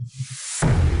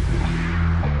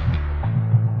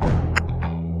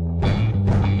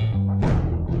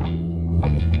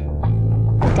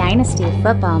Dynasty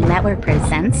Football Network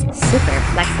presents Super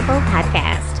Flexible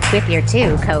Podcast with your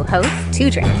two co-hosts,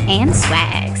 Tudrick and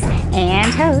Swags,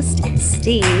 and host,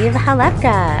 Steve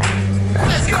Halepka.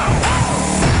 Let's go!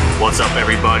 What's up,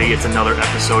 everybody? It's another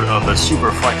episode of the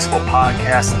Super Flexible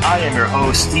Podcast. I am your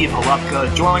host, Steve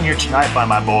Halepka, joined here tonight by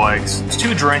my boys. It's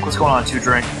Tudrick. What's going on,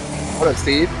 Tudrick? What up,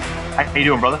 Steve? How you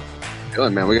doing, brother?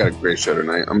 Good, man. We got a great show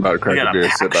tonight. I'm about to crack a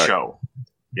beer. Sit back. Show.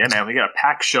 Yeah, man. We got a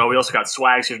packed show. We also got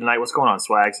Swags here tonight. What's going on,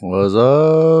 Swags? What's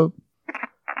up?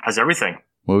 How's everything?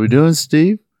 What are we doing,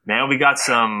 Steve? Man, we got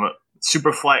some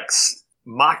Superflex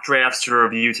mock drafts to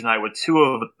review tonight with two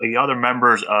of the other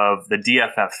members of the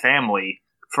DFF family.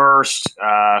 First,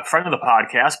 friend of the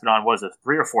podcast, been on,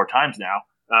 3 or 4 times now.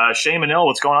 Shane Manil,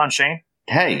 what's going on, Shane?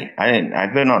 Hey,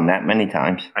 I've been on that many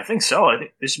times. I think so. I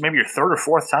think this is maybe your 3rd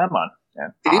or 4th time on. Yeah.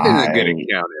 Steve isn't good at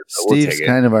counting. So Steve's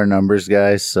kind of our numbers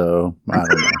guy, so I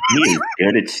don't know. He's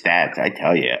good at stats, I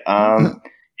tell you. Yeah,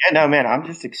 no, man, I'm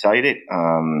just excited.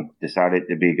 Decided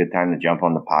it'd be a good time to jump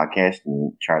on the podcast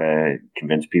and try to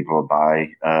convince people to buy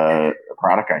a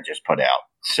product I just put out.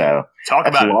 So talk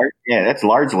about it. Yeah, that's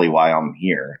largely why I'm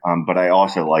here. But I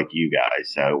also like you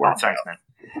guys, so we're thanks, man.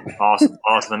 Awesome.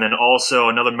 And then also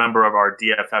another member of our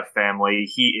DFF family.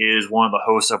 He is one of the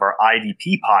hosts of our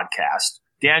IDP podcast.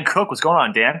 Dan Cook, what's going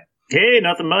on, Dan? Hey,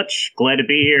 nothing much. Glad to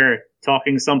be here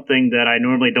talking something that I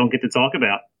normally don't get to talk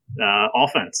about.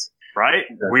 Offense. Right?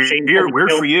 Weird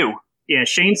for you. Yeah,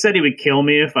 Shane said he would kill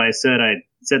me if I said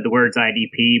the words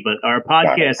IDP, but our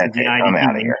podcast is the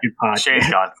IDP podcast. Shane's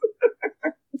gone.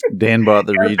 Dan bought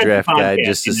the redraft guide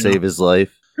just to save his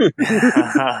life. Yeah.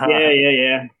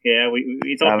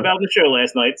 We talked about the show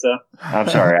last night, so. I'm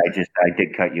sorry, I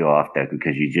did cut you off though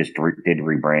because you just did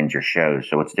rebrand your show.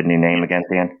 So what's the new name again,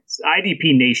 Dan? It's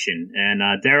IDP Nation, and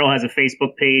Daryl has a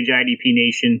Facebook page, IDP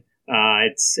Nation.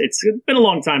 It's been a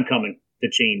long time coming to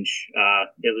change.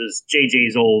 It was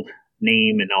JJ's old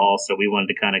name and all, so we wanted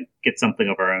to kind of get something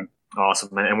of our own.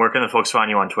 Awesome, and where can the folks find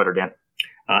you on Twitter, Dan?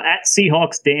 At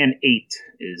SeahawksDan8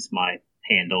 is my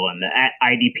handle, and the at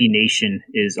IDP Nation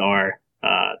is our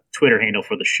Twitter handle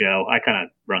for the show. I kind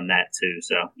of run that too,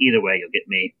 so either way, you'll get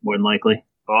me more than likely.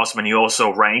 Awesome, and you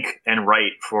also rank and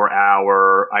write for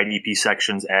our IDP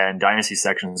sections and Dynasty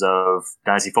sections of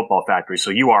Dynasty Football Factory, so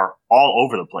you are all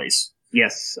over the place.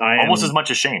 Yes, I am. Almost as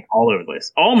much as Shane. All over the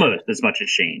place. Almost as much as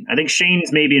Shane. I think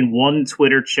Shane's maybe in one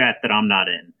Twitter chat that I'm not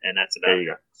in, and that's about it. There you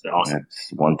go. So. Awesome.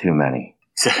 That's one too many.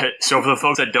 So for the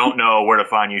folks that don't know where to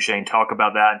find you, Shane, talk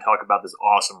about that and talk about this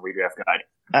awesome redraft guide.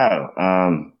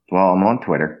 Well, I'm on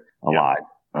Twitter a lot.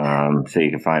 So you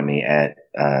can find me at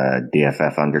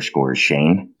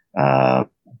DFF_Shane.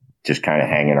 Just kind of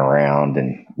hanging around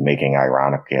and making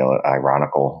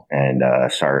ironical and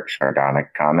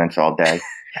sardonic comments all day.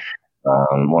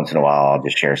 Once in a while, I'll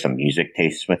just share some music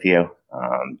tastes with you,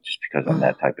 just because I'm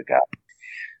that type of guy.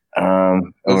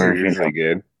 Those are usually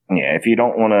good. Yeah, if you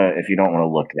don't want to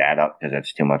look that up because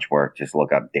that's too much work, just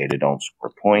look up data don't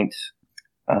score points.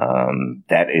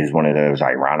 That is one of those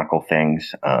ironical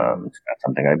things. It's not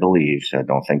something I believe, so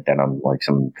don't think that I'm like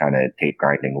some kind of tape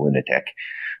grinding lunatic.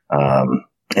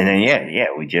 And then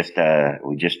we just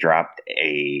dropped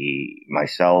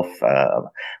myself,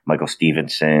 Michael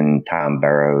Stevenson, Tom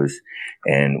Burrows,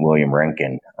 and William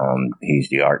Rankin. He's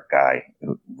the art guy,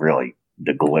 really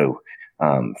the glue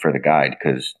for the guide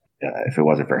because. If it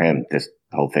wasn't for him, this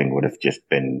whole thing would have just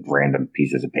been random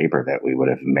pieces of paper that we would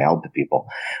have mailed to people.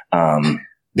 But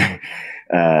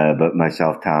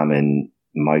myself, Tom, and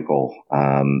Michael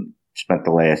spent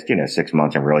the last 6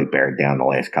 months and really bared down the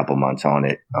last couple months on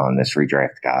this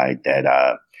redraft guide that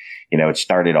it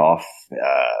started off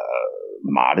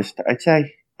modest, I'd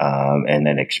say, and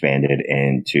then expanded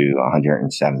into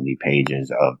 170 pages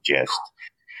of just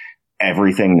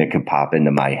everything that could pop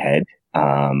into my head.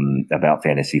 About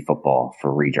fantasy football for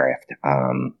redraft.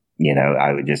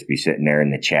 I would just be sitting there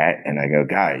in the chat and I go,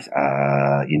 guys,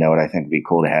 what I think would be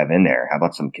cool to have in there? How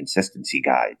about some consistency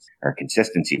guides or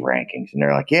consistency rankings? And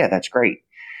they're like, yeah, that's great.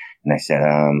 And I said,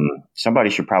 somebody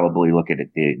should probably look at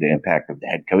the impact of the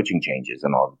head coaching changes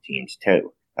on all the teams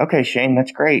too. Okay, Shane,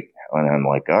 that's great. And I'm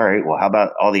like, all right, well, how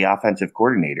about all the offensive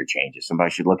coordinator changes?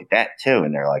 Somebody should look at that too.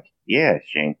 And they're like, yeah,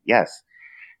 Shane, yes.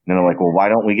 And then I'm like, well, why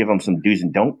don't we give them some do's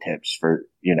and don't tips for,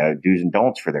 do's and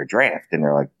don'ts for their draft? And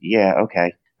they're like, yeah,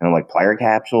 okay. And I'm like, player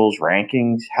capsules,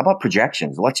 rankings. How about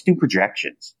projections? Let's do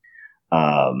projections.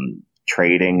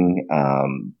 Trading,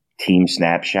 team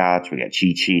snapshots. We got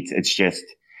cheat sheets. It's just,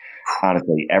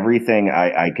 honestly, everything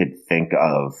I could think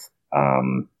of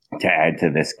to add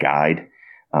to this guide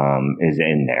is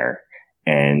in there.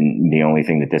 And the only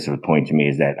thing that this would point to me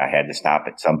is that I had to stop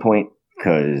at some point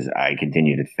because I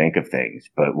continue to think of things.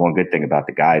 But one good thing about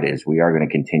the guide is we are going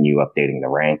to continue updating the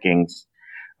rankings,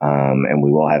 and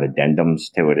we will have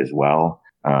addendums to it as well.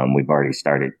 We've already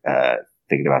started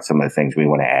thinking about some of the things we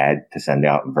want to add to send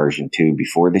out in version 2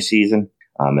 before the season.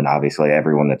 And obviously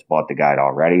everyone that's bought the guide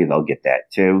already, they'll get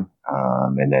that too.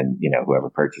 And then, whoever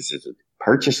purchases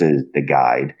the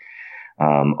guide,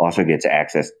 also gets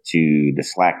access to the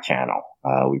Slack channel.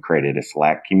 We created a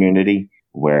Slack community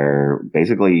where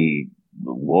basically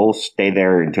we'll stay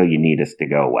there until you need us to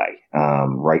go away,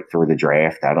 right through the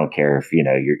draft. I don't care if,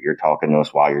 you're talking to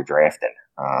us while you're drafting.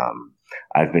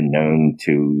 I've been known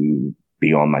to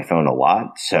be on my phone a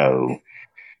lot. So,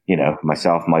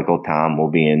 myself, Michael, Tom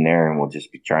will be in there and we'll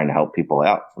just be trying to help people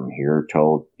out from here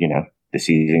till, the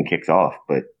season kicks off.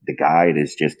 But the guide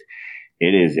is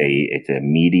it's a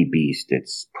meaty beast.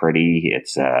 It's pretty.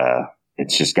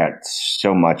 It's just got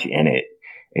so much in it.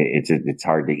 It's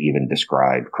hard to even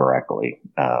describe correctly,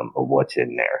 of what's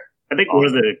in there. I think one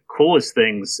of the coolest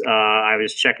things, I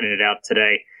was checking it out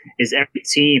today, is every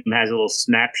team has a little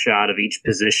snapshot of each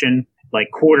position, like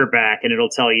quarterback, and it'll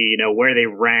tell you, where they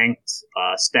ranked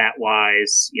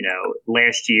stat-wise,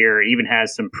 last year. It even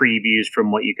has some previews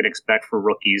from what you could expect for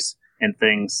rookies and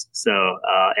things. So,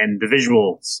 and the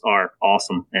visuals are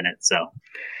awesome in it. So,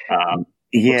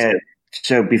 yeah.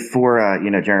 So before,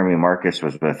 Jeremy Marcus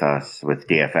was with us with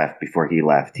DFF, before he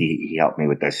left, he helped me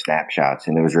with those snapshots.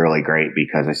 And it was really great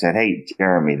because I said, hey,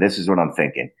 Jeremy, this is what I'm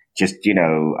thinking. Just,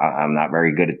 I'm not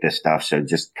very good at this stuff. So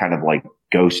just kind of like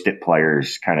ghosted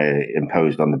players kind of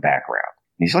imposed on the background.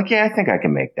 And he's like, yeah, I think I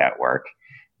can make that work.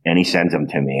 And he sends them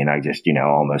to me and I just,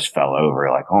 almost fell over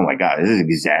like, oh my God, this is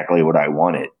exactly what I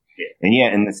wanted. Yeah. And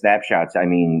in the snapshots, I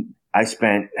mean, I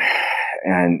spent,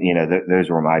 and those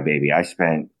were my baby. I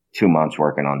spent 2 months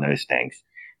working on those things,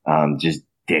 just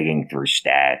digging through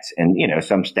stats. And,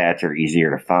 some stats are easier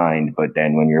to find, but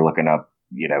then when you're looking up,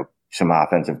 some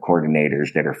offensive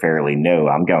coordinators that are fairly new,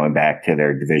 I'm going back to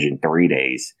their Division III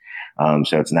days.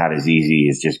 So it's not as easy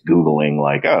as just Googling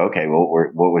like, oh, okay, well,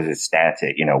 what was his stats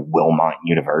at, Wilmot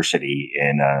University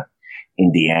in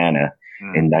Indiana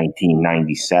in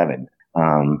 1997.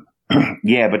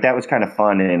 Yeah, but that was kind of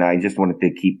fun, and I just wanted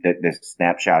to keep the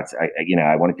snapshots.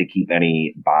 I wanted to keep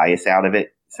any bias out of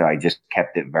it, so I just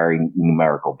kept it very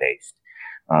numerical based.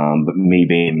 But me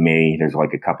being me, there's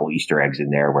like a couple Easter eggs in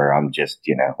there where I'm just,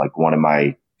 like one of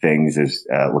my things is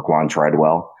Laquan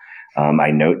Treadwell.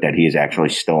 I note that he is actually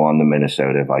still on the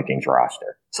Minnesota Vikings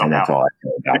roster, and that's all I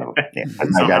know about him. Yeah,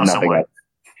 I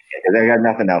got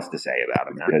nothing else to say about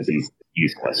him because he's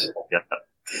useless. Yeah.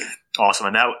 Awesome,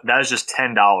 and that is just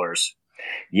 $10.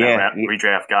 Yeah,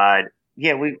 redraft guide.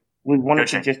 Yeah, we wanted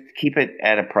to just keep it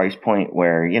at a price point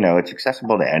where it's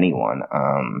accessible to anyone.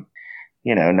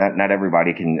 Not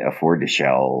everybody can afford to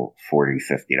shell $40,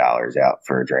 $50 out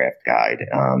for a draft guide.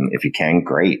 If you can,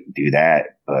 great, do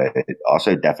that. But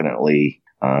also definitely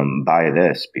buy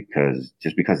this because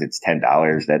it's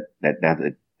 $10,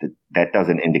 that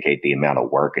doesn't indicate the amount of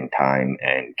work and time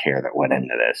and care that went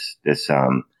into this. This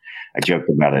I joked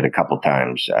about it a couple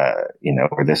times,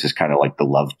 where this is kind of like the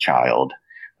love child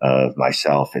of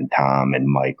myself and Tom and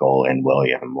Michael and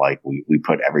William. Like we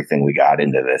put everything we got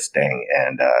into this thing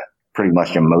and pretty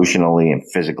much emotionally and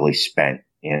physically spent,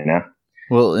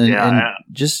 Well, and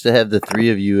just to have the three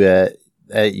of you at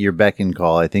your beck and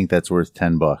call, I think that's worth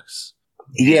 $10.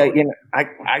 Yeah,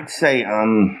 I'd say, I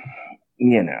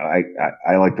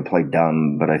like to play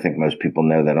dumb, but I think most people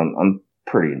know that I'm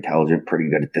pretty intelligent, pretty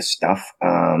good at this stuff.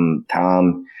 Tom,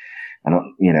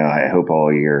 I hope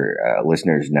all your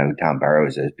listeners know who Tom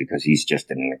Burrows is because he's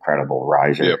just an incredible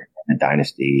riser in the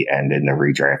dynasty and in the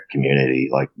redraft community.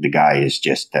 Like the guy is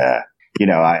just,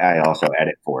 I also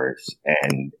edit for us,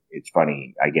 and it's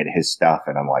funny. I get his stuff,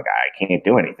 and I'm like, I can't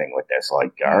do anything with this.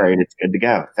 Like, all right, it's good to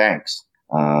go. Thanks.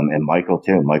 And Michael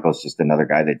too. Michael's just another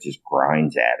guy that just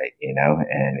grinds at it,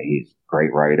 and he's a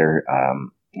great writer.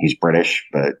 He's British,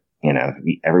 but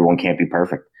everyone can't be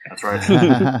perfect. That's right.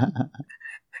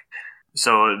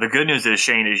 So the good news is,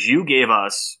 Shane, is you gave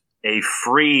us a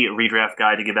free redraft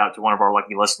guide to give out to one of our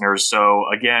lucky listeners. So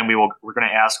again, we're going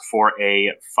to ask for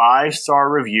a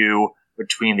 5-star review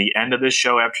between the end of this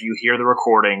show after you hear the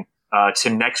recording to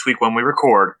next week when we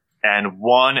record, and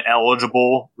one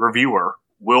eligible reviewer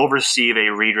will receive a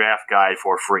redraft guide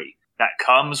for free. That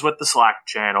comes with the Slack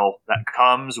channel. That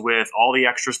comes with all the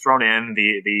extras thrown in,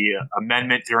 the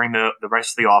amendment during the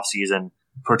rest of the offseason,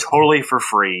 totally for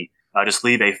free. Just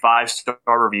leave a 5-star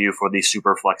review for the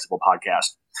Super Flexible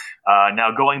podcast.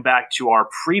 Now, going back to our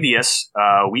previous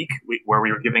week where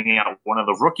we were giving out one of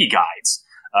the rookie guides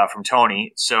from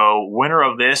Tony. So winner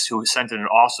of this, who sent in an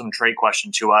awesome trade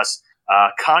question to us,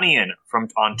 Connian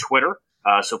on Twitter.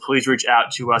 So please reach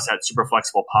out to us at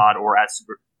SuperFlexiblePod or at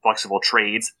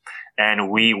SuperFlexibleTrades,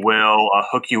 and we will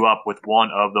hook you up with one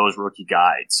of those rookie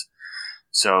guides.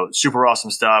 So super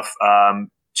awesome stuff.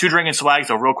 Two Drink and Swags,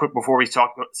 though, real quick before we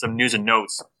talk some news and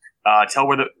notes. Tell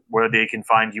where they can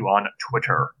find you on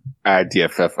Twitter. At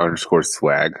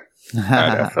DFF_swag.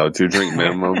 At FL2 Drink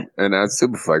Minimum. And at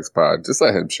SuperFlexPod. Just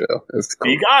let him chill. It's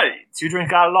cool. You got it. Two Drink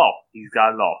got it all. He's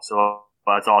got it all. So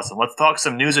that's awesome. Let's talk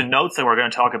some news and notes. And we're going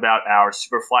to talk about our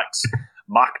Superflex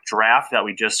mock draft that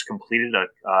we just completed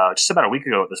just about a week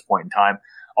ago at this point in time.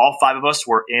 All 5 of us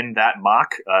were in that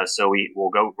mock. So we will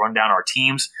go run down our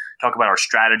teams, talk about our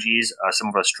strategies, some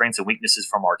of our strengths and weaknesses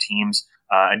from our teams,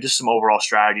 and just some overall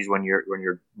strategies when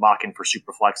you're mocking for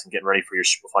Superflex and getting ready for your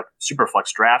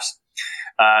Superflex drafts.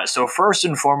 So first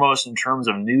and foremost, in terms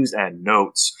of news and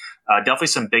notes, definitely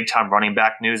some big-time running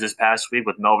back news this past week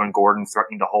with Melvin Gordon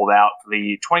threatening to hold out for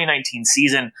the 2019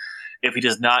 season if he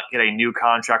does not get a new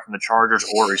contract from the Chargers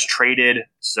or is traded.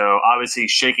 So obviously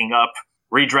shaking up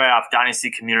redraft,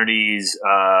 dynasty communities.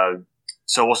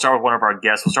 So we'll start with one of our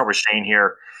guests. We'll start with Shane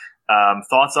here.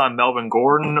 Thoughts on Melvin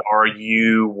Gordon? Are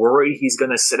you worried he's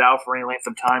going to sit out for any length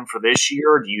of time for this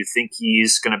year? Or do you think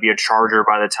he's going to be a Charger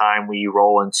by the time we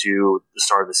roll into the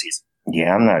start of the season?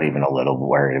 Yeah, I'm not even a little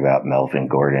worried about Melvin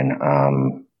Gordon.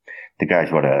 The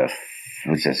guy's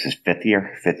was this his fifth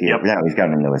year? Yep. No, he's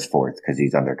going into his fourth because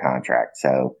he's under contract.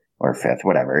 So, or fifth,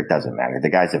 whatever. It doesn't matter. The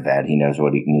guy's a vet. He knows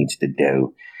what he needs to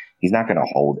do. He's not going to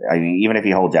hold. I mean, even if he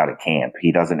holds out at camp,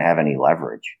 he doesn't have any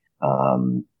leverage.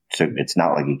 So it's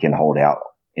not like he can hold out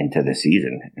into the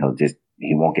season.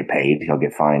 He won't get paid. He'll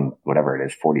get fined, whatever it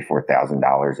is,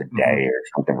 $44,000 a day or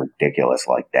something ridiculous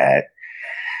like that.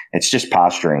 It's just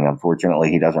posturing.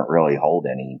 Unfortunately, he doesn't really hold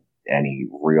any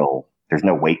real. There's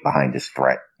no weight behind his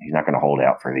threat. He's not going to hold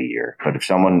out for the year. But if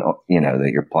someone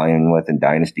that you're playing with in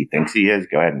Dynasty thinks he is,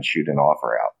 go ahead and shoot an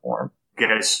offer out for him.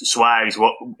 Okay, Swags,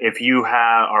 if you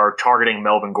are targeting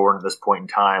Melvin Gordon at this point in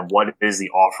time, what is the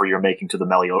offer you're making to the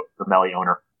Melly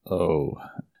owner? Oh,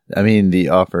 I mean, the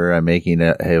offer I'm making,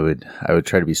 I would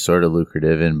try to be sort of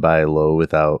lucrative and buy low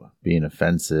without being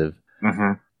offensive.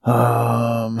 Mm-hmm.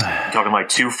 Talking like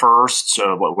 2 firsts.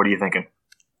 What are you thinking?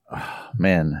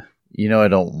 Man, I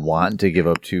don't want to give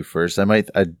up 2 firsts.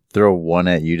 I'd throw 1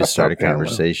 at you to start a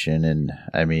conversation, and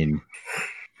I mean.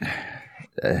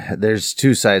 There's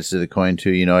 2 sides to the coin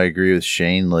too. I agree with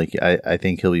Shane. Like I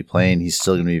think he'll be playing. He's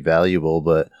still going to be valuable,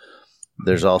 but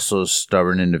there's also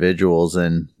stubborn individuals,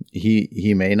 and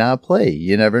he may not play.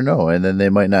 You never know, and then they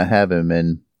might not have him,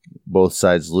 and both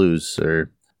sides lose.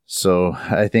 So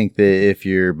I think that if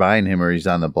you're buying him or he's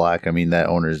on the block, I mean that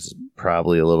owner's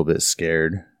probably a little bit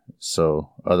scared.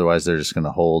 So otherwise, they're just going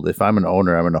to hold. If I'm an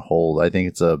owner, I'm going to hold. I think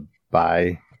it's a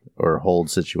buy or hold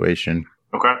situation.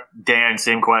 Okay. Dan,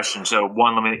 same question. So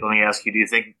one, let me ask you, do you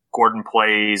think Gordon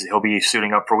plays, he'll be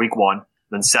suiting up for week 1?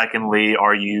 Then secondly,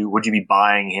 would you be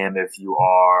buying him if you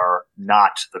are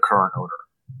not the current owner?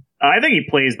 I think he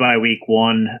plays by week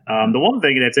 1. The one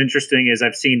thing that's interesting is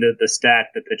I've seen the stat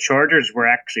that the Chargers were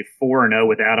actually 4-0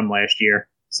 without him last year.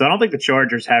 So I don't think the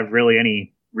Chargers have really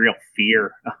any real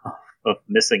fear of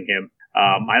missing him.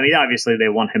 I mean, obviously they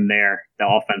want him there. The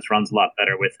offense runs a lot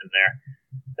better with him there.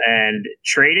 And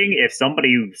trading, if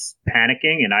somebody's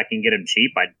panicking and I can get him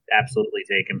cheap, I'd absolutely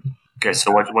take him. Okay,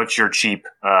 so what's your cheap?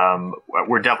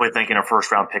 We're definitely thinking a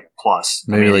first-round pick plus.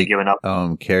 Maybe like giving up.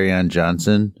 Kerryon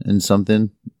Johnson and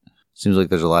something. Seems like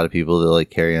there's a lot of people that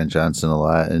like Kerryon Johnson a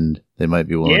lot, and they might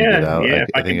be willing to get out. Yeah,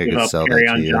 I think I could sell that to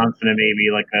Kerryon you. Johnson and maybe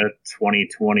like a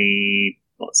 2020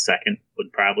 second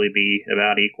would probably be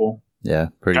about equal. Yeah,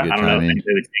 pretty good timing. I don't know if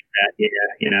they would take that.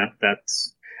 Yeah,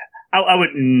 that's. I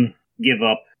wouldn't give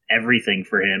up everything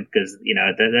for him because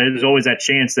there's always that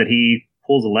chance that he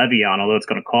pulls a levy on, although it's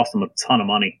going to cost him a ton of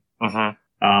money. Uh-huh.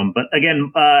 But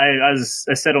again, I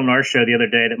said on our show the other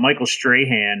day that Michael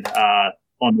Strahan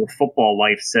on the Football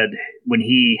Life said when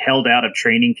he held out of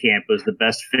training camp was the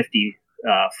best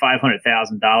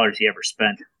 $500,000 he ever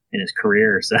spent in his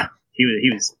career. So he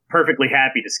was perfectly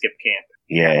happy to skip camp.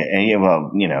 Yeah,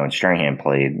 and Strahan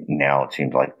played, now it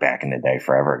seems like back in the day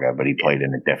forever ago, but he played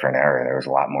in a different era. There was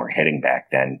a lot more hitting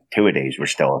back then. Two-a-days were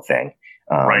still a thing.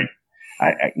 Right.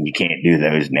 You can't do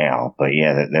those now, but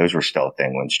yeah, those were still a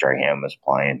thing when Strahan was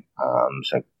playing.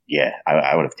 So yeah,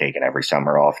 I would have taken every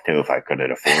summer off too if I could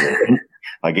have afforded it.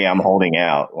 Like, yeah, I'm holding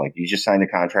out. Like, you just signed a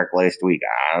contract last week.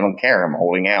 I don't care. I'm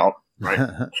holding out. Right.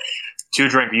 Two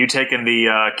Drink, are you taking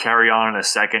the carry on in a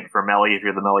second for Melly if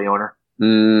you're the Melly owner?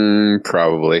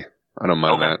 Probably. I don't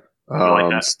mind that.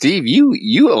 Like that. Steve,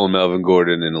 you own Melvin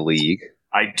Gordon in the league.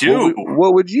 I do.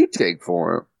 What would you take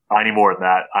for him? I need more than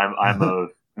that. I'm a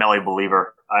Melly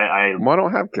believer. Well, I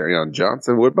don't have Kerryon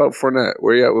Johnson. What about Fournette?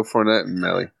 Where you at with Fournette and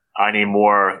Melly? I need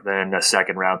more than a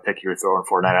second round pick you're throwing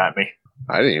Fournette at me.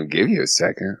 I didn't even give you a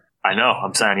second. I know.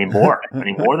 I'm saying I need more. I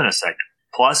need more than a second.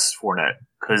 Plus Fournette.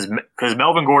 Because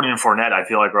Melvin Gordon and Fournette, I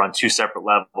feel like, are on two separate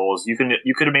levels. You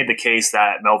could have made the case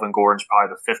that Melvin Gordon's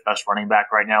probably the fifth best running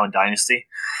back right now in Dynasty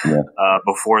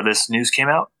before this news came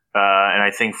out. And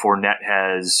I think Fournette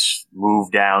has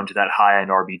moved down to that high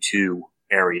end RB2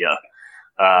 area.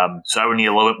 So I would need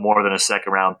a little bit more than a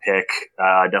second round pick.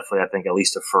 Definitely, I think at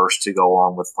least a first to go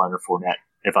along with Leonard Fournette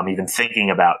if I'm even thinking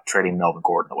about trading Melvin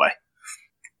Gordon away.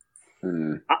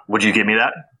 Would you give me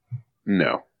that?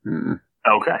 No.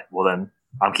 Okay, well then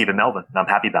I'm keeping Melvin, and I'm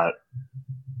happy about it.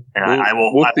 And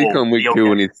we'll see come week 2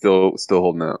 when he's still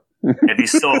holding out. If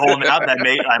he's still holding out,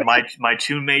 my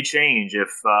tune may change.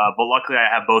 But luckily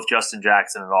I have both Justin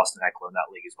Jackson and Austin Eckler in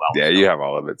that league as well. Yeah, so you have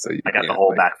all of it, so I got the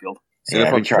whole backfield. And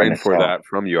if I'm trading for that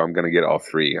from you, I'm going to get all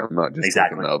three. I'm not just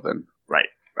taking Melvin. Right.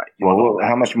 Well,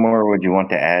 how much more would you want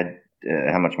to add?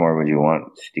 How much more would you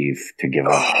want, Steve, to give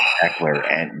up Eckler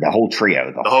and the whole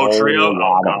trio? The whole trio?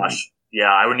 Oh, gosh.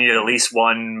 Yeah, I would need at least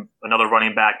another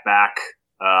running back.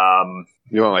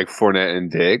 You want like Fournette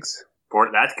and Diggs?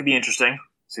 That could be interesting.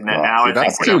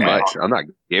 That's too much. I'm not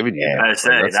giving you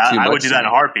that. I would do that in a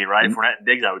heartbeat, right? Fournette and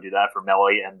Diggs, I would do that for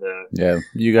Melly and the. Yeah,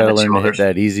 you got to learn to hit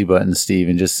that easy button, Steve,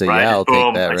 and just say, "Yeah, I'll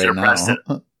take that right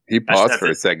now." He paused for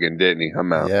a second, didn't he?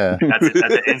 I'm out. Yeah, that's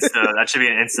an Insta. That should be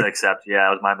an Insta accept. Yeah,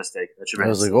 that was my mistake. I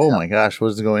was like, "Oh my gosh,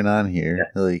 what's going on here?"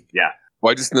 Yeah.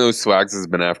 Well, I just know Swags has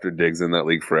been after Diggs in that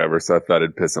league forever, so I thought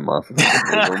it'd piss him off.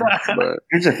 But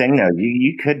here's the thing, though.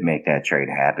 You could make that trade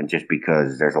happen just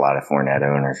because there's a lot of Fournette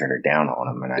owners that are down on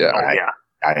him. And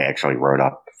I actually wrote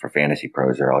up for Fantasy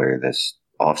Pros earlier this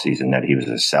offseason that he was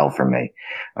a sell for me.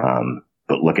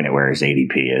 But looking at where his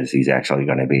ADP is, he's actually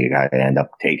going to be a guy to end up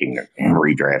taking in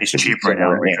redraft. He's cheap right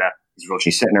now in redraft.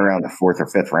 He's sitting around the 4th or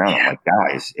 5th round. I'm like,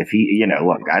 guys, if he,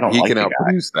 look, I don't like he can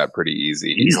outproduce that pretty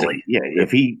easily. Yeah,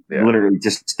 if he literally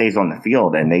just stays on the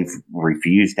field and they've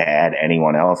refused to add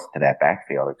anyone else to that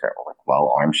backfield, except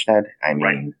Armstead. I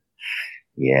mean,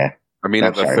 yeah. I mean,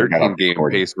 at the 13-game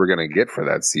pace we're going to get for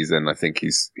that season, I think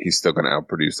he's still going to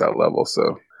outproduce that level.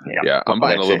 So, yeah, I'm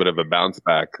buying a little bit of a bounce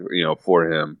back,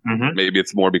 for him. Mm-hmm. Maybe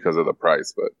it's more because of the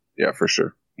price, but yeah, for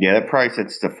sure. Yeah, that price,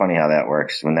 it's funny how that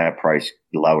works. When that price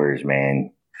lowers,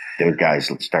 man, those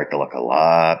guys start to look a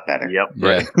lot better. Yep.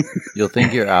 Yeah. You'll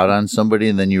think you're out on somebody,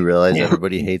 and then you realize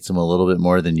everybody hates him a little bit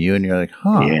more than you, and you're like,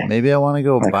 maybe I want to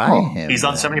go buy him. He's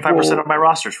on 75% of my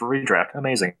rosters for redraft.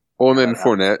 Amazing. Well, and then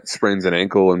Fournette sprains an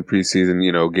ankle in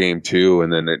preseason, game 2,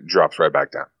 and then it drops right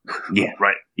back down. Yeah,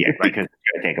 right. Yeah, because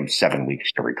it's going to take him 7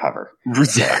 weeks to recover.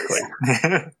 Exactly.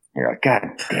 You're like, God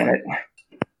damn it.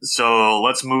 So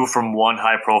let's move from one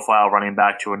high-profile running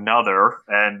back to another,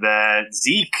 and then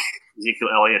Ezekiel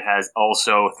Elliott has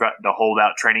also threatened to hold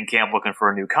out training camp looking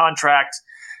for a new contract.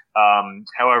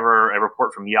 However, a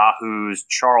report from Yahoo's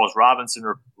Charles Robinson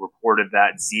reported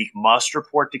that Zeke must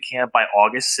report to camp by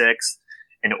August 6th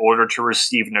in order to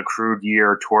receive an accrued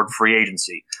year toward free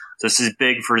agency. So this is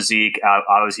big for Zeke.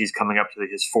 Obviously, he's coming up to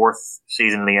his 4th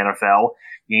season in the NFL.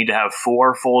 You need to have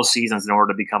 4 full seasons in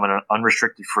order to become an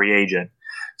unrestricted free agent.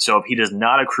 So if he does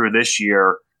not accrue this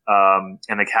year, and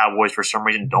the Cowboys for some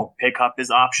reason don't pick up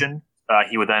his option,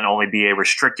 he would then only be a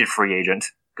restricted free agent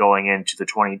going into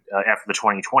after the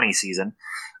 2020 season.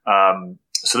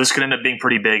 So this could end up being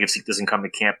pretty big if Zeke doesn't come to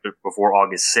camp before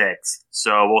August 6th.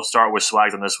 So we'll start with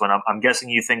Swags on this one. I'm guessing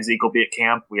you think Zeke will be at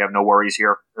camp. We have no worries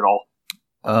here at all.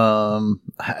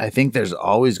 I think there's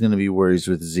always going to be worries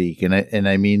with Zeke, and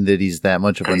I mean that he's that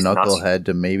much of a knucklehead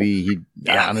to maybe he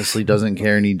honestly doesn't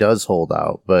care and he does hold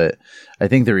out. But I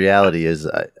think the reality is,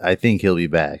 I think he'll be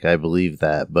back. I believe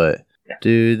that. But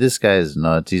dude, this guy is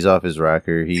nuts. He's off his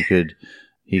rocker. He could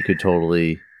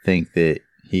totally think that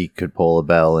he could pull a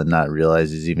bell and not realize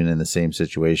he's even in the same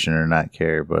situation or not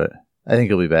care. But I think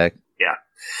he'll be back. Yeah.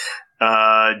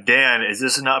 Dan, is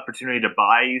this an opportunity to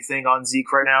buy, you think, on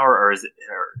Zeke right now, or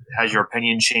has your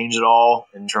opinion changed at all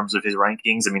in terms of his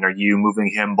rankings? I mean, are you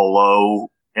moving him below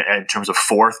in terms of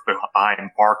 4th behind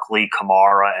Barkley,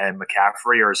 Kamara, and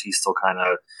McCaffrey, or is he still kind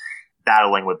of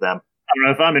battling with them? I don't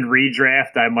know. If I'm in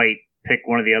redraft, I might pick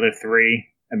one of the other 3.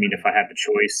 I mean, if I have the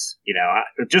choice,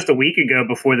 just a week ago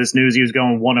before this news, he was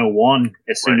going 101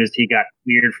 as soon as he got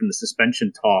cleared from the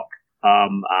suspension talk.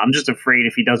 I'm just afraid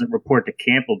if he doesn't report to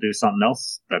camp, he'll do something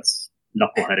else that's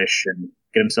knuckleheadish and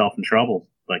get himself in trouble.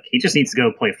 Like, he just needs to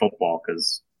go play football,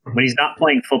 because when he's not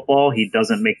playing football, he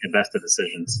doesn't make the best of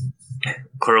decisions.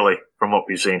 Clearly, from what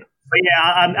we've seen. But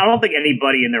yeah, I don't think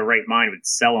anybody in their right mind would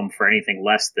sell him for anything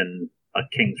less than a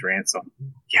king's ransom.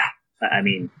 Yeah. I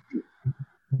mean,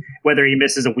 whether he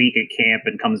misses a week at camp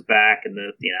and comes back and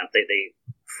they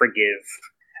forgive.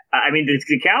 I mean,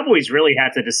 the Cowboys really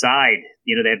have to decide.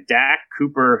 They have Dak,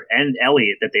 Cooper, and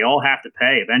Elliott that they all have to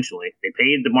pay eventually. They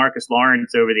paid DeMarcus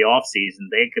Lawrence over the offseason.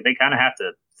 They kind of have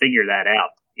to figure that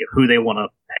out, who they want to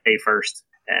pay first.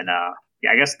 And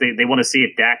I guess they want to see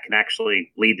if Dak can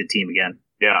actually lead the team again.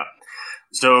 Yeah.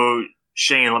 So,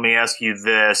 Shane, let me ask you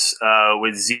this.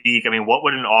 With Zeke, I mean, what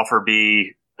would an offer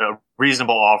be, a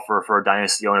reasonable offer for a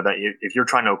dynasty owner that if you're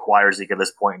trying to acquire Zeke at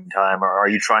this point in time, or are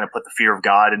you trying to put the fear of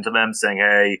God into them, saying,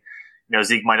 hey,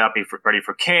 Zeke might not be ready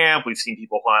for camp. We've seen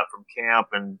people fly out from camp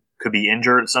and could be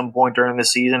injured at some point during the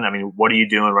season. I mean, what are you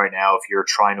doing right now if you're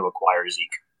trying to acquire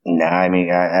Zeke? No, I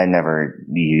mean, I never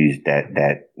used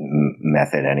that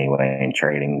method anyway in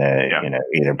trading.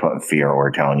 Either putting fear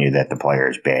or telling you that the player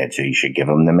is bad, so you should give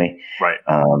him to me. Right.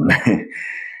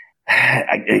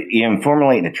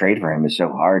 Formulating a trade for him is so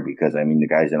hard because the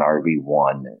guy's an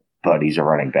RB1, but he's a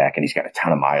running back and he's got a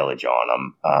ton of mileage on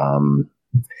him.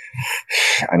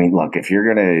 Look, if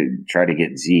you're going to try to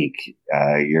get Zeke,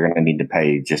 you're going to need to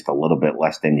pay just a little bit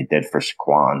less than you did for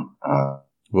Saquon.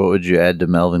 What would you add to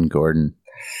Melvin Gordon?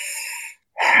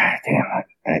 Damn,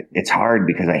 it's hard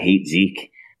because I hate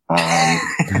Zeke. And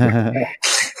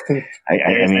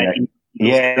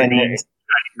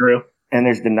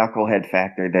there's the knucklehead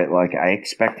factor that, I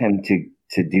expect him to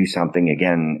do something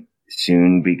again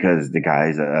soon because the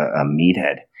guy's a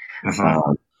meathead.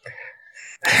 Mm-hmm.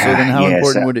 So then how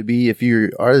important would it be if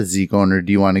you are the Zeke owner?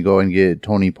 Do you want to go and get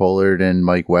Tony Pollard and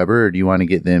Mike Weber, or do you want to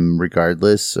get them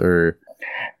regardless? Or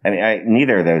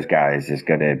neither of those guys is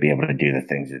going to be able to do the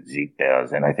things that Zeke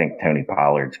does. And I think Tony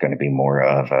Pollard's going to be more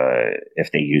of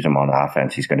if they use him on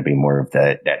offense, he's going to be more of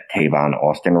that Tavon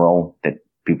Austin role that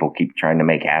people keep trying to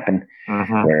make happen.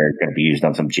 Mm-hmm. Where it's going to be used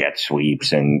on some jet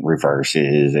sweeps and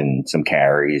reverses and some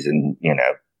carries and,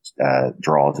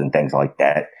 draws and things like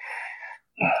that.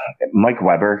 Mike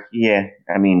Weber, yeah.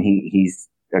 He's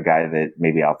a guy that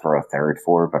maybe I'll throw a third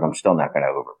for, but I'm still not going to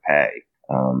overpay.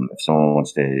 If someone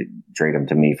wants to trade him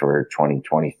to me for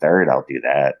 23rd, I'll do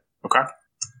that. Okay.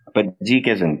 But Zeke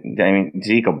isn't.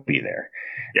 Zeke will be there.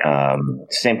 Yeah.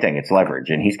 Same thing. It's leverage,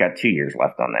 and he's got 2 years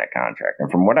left on that contract. And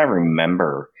from what I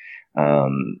remember,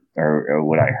 or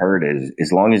what I heard is,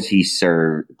 as long as he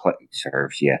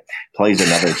plays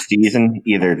another season,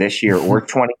 either this year or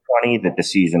 2020, that the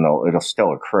season it'll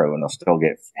still accrue and he'll still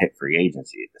get hit free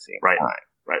agency at the same time.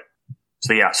 Right.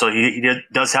 So he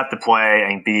does have to play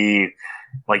and be,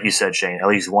 like you said, Shane, at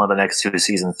least one of the next 2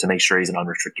 seasons to make sure he's an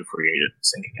unrestricted free agent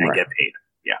and get paid.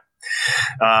 Yeah.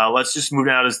 Let's just move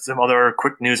down to some other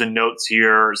quick news and notes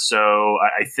here. So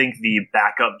I think the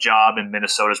backup job in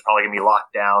Minnesota is probably going to be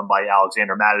locked down by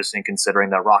Alexander Mattison,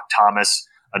 considering that Rock Thomas,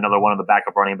 another one of the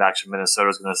backup running backs from Minnesota,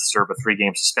 is going to serve a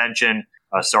 3-game suspension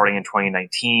starting in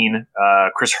 2019.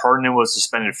 Chris Herndon was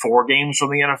suspended 4 games from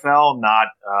the NFL, not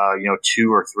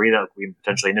 2 or 3 that we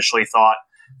potentially initially thought.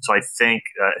 So I think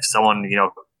if someone,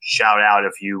 shout out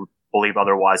if you believe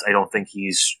otherwise. I don't think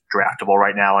he's draftable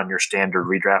right now in your standard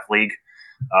redraft league.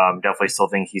 Definitely still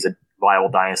think he's a viable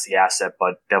dynasty asset,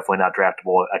 but definitely not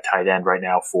draftable at tight end right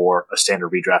now for a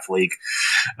standard redraft league.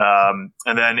 And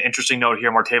then interesting note here,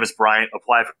 Martavis Bryant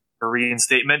applied for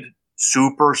reinstatement.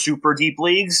 Super, super deep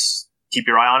leagues. Keep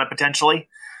your eye on it potentially.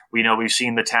 We've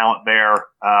seen the talent there.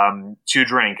 To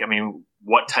drink.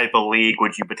 What type of league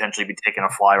would you potentially be taking a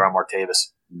flyer on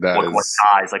Martavis? What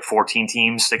size? Like 14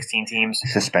 teams, 16 teams?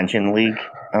 Suspension league?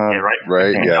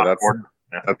 Right. Yeah,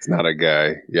 that's not a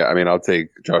guy. Yeah, I'll take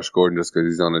Josh Gordon just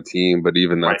because he's on the team, but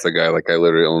even that's a guy I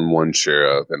literally own 1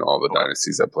 share of in all the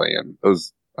dynasties I play in.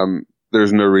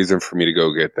 There's no reason for me to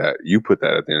go get that. You put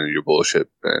that at the end of your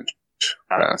bullshit bench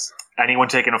pass. Anyone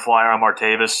taking a flyer on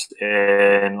Martavis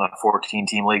in a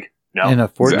 14-team league? No. In a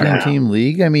 14-team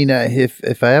league?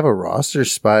 If I have a roster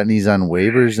spot and he's on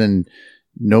waivers and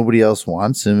nobody else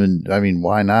wants him, and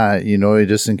why not?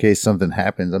 Just in case something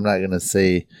happens, I'm not going to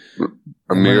say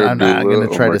I'm not going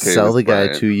to try to sell the guy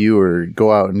to you or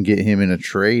go out and get him in a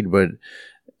trade. But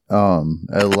a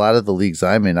lot of the leagues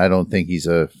I'm in, I don't think he's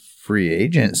a free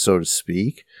agent, so to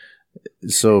speak.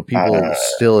 So people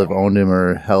still have owned him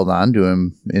or held on to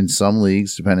him in some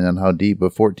leagues, depending on how deep.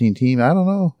 But 14-team, I don't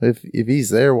know. If he's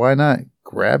there, why not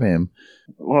grab him?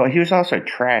 Well, he was also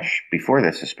trash before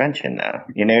the suspension, though.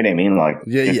 You know what I mean?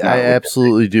 I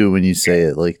absolutely do when you say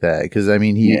it like that. Because,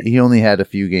 he only had a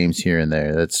few games here and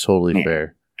there. That's totally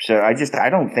fair. So I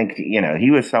don't think,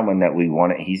 he was someone that we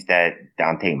wanted. He's that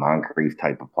Dante Moncrief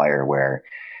type of player where,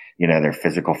 they're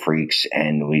physical freaks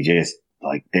and we just,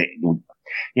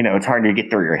 it's hard to get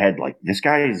through your head. This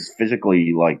guy is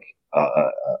physically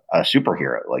a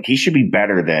superhero. Like, he should be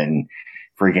better than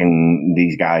freaking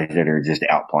these guys that are just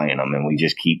outplaying him, and we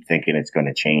just keep thinking it's going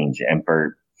to change. And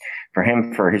for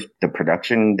him, the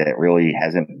production that really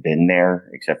hasn't been there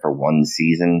except for one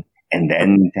season, and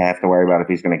then to have to worry about if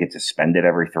he's going to get suspended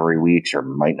every 3 weeks or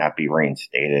might not be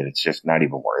reinstated, it's just not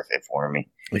even worth it for me.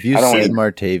 If you said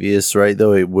Martavius right,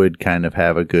 though, it would kind of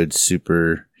have a good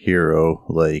superhero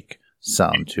like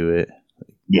sound to it.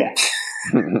 Yeah.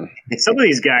 Some of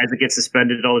these guys that get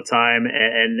suspended all the time,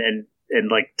 and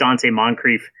like Dante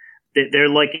Moncrief, they're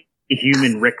like a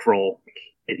human Rickroll.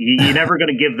 You're never going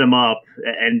to give them up,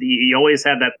 and you always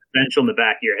have that potential in the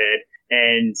back of your head.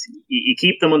 And you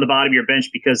keep them on the bottom of your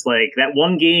bench because, like, that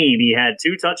one game he had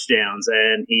 2 touchdowns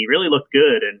and he really looked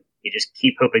good, and you just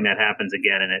keep hoping that happens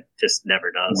again, and it just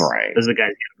never does. Right. Those are the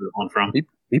guys you move on from.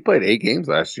 He played 8 games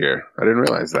last year. I didn't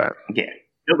realize that. Yeah.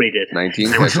 Nobody did.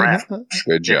 19. They were trash.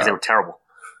 Good job. They were terrible.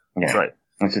 Yeah. That's right.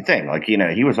 That's the thing. Like,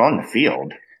 he was on the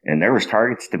field and there was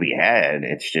targets to be had.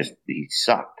 It's just he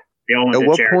sucked.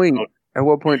 At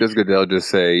what point does Goodell just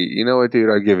say, you know what, dude,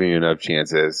 I've given you enough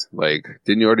chances. Like,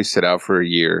 didn't you already sit out for a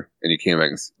year and you came back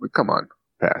and said, come on,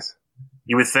 pass?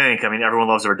 You would think. I mean, everyone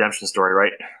loves a redemption story,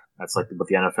 right? That's like what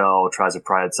the NFL tries to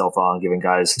pride itself on, giving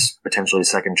guys potentially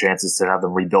second chances to have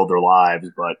them rebuild their lives.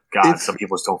 But, God, some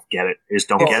people just don't get it. They just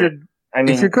don't get it. I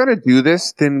mean, if you're going to do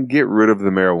this, then get rid of the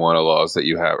marijuana laws that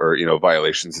you have, or,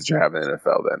 violations that you have in the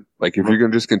NFL then. Like, if you're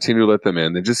going to just continue to let them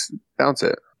in, then just bounce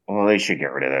it. Well, they should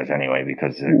get rid of those anyway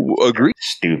because Agree.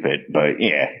 Stupid, but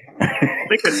yeah. I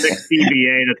think with the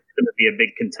CBA, that's going to be a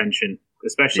big contention,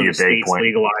 especially if states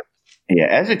legalize. Yeah,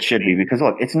 as it should be, because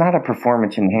look, it's not a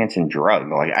performance-enhancing drug.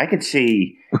 Like, I could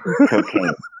see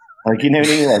cocaine. Like, you know what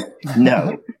I mean? Like,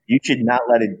 no, you should not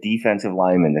let a defensive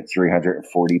lineman that's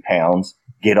 340 pounds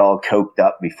get all coked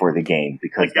up before the game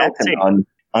because that's an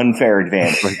unfair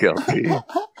advantage. We're guilty.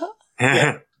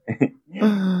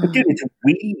 But dude, it's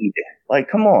weed. Like,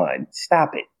 come on,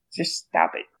 stop it. Just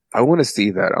stop it. I want to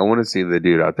see that. I want to see the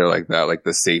dude out there like that, like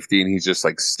the safety, and he's just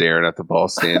like staring at the ball,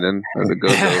 standing as it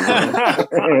goes over.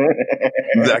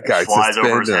 That guy flies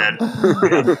over his head.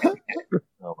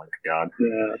 Oh my God.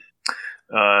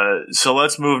 Yeah. So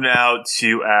let's move now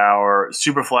to our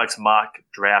Superflex mock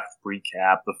draft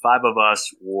recap. The 5 of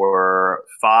us were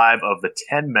 5 of the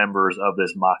 10 members of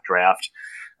this mock draft.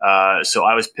 So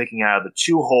I was picking out of the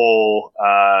 2-hole.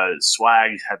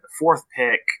 Swag had the 4th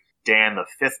pick, Dan the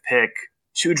 5th pick,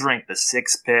 2 Drink the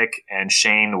 6th pick, and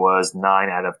Shane was 9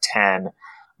 out of 10. I'm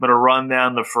going to run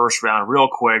down the first round real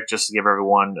quick just to give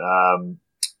everyone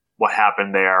what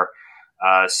happened there.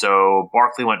 So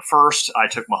Barkley went first. I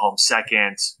took Mahomes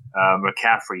second.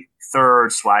 McCaffrey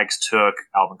third. Swags took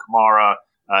Alvin Kamara.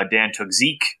 Dan took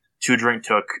Zeke. 2 Drink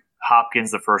took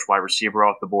Hopkins, the first wide receiver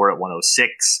off the board at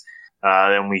 106.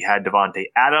 Then we had Devontae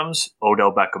Adams,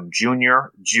 Odell Beckham Jr.,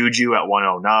 Juju at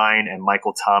 109, and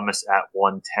Michael Thomas at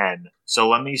 110. So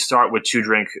let me start with 2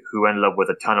 Drink, who ended up with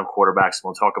a ton of quarterbacks, and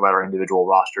we'll talk about our individual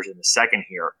rosters in a second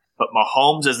here. But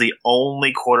Mahomes is the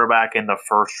only quarterback in the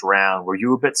first round. Were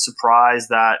you a bit surprised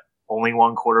that only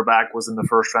one quarterback was in the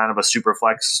first round of a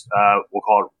Superflex, we'll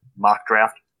call it mock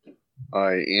draft?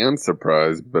 I am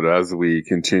surprised, but as we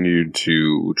continue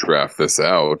to draft this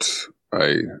out,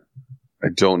 I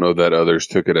don't know that others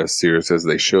took it as serious as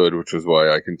they should, which is why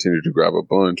I continued to grab a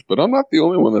bunch. But I'm not the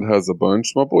only one that has a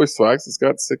bunch. My boy Swags has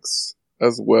got 6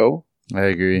 as well. I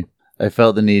agree. I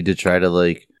felt the need to try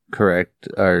to correct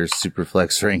our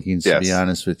Superflex rankings, to be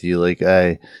honest with you.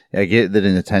 I get that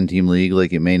in a 10-team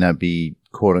league, it may not be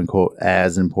quote unquote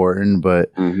as important,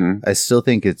 but I still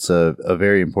think it's a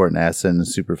very important asset in the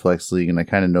Superflex league. And I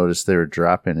kind of noticed they were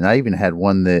dropping. And I even had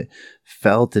one that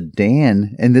fell to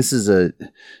Dan. And this is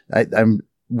I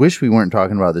wish we weren't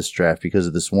talking about this draft because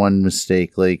of this one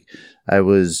mistake. I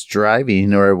was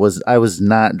driving, or I was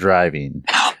not driving.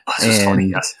 That's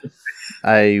funny, yes.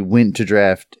 I went to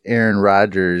draft Aaron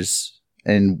Rodgers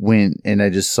and I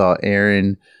just saw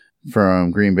Aaron from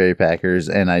Green Bay Packers,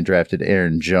 and I drafted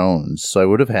Aaron Jones. So I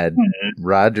would have had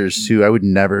Rodgers too. I would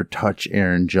never touch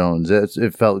Aaron Jones.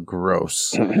 It felt gross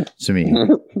to me.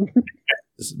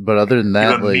 But other than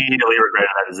that, you immediately regretted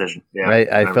that decision. Yeah,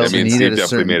 I felt a need at a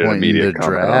certain point in the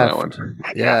draft.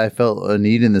 Yeah, I felt a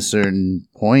need in a certain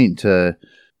point to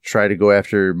try to go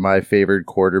after my favorite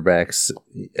quarterbacks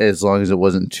as long as it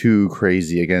wasn't too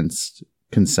crazy against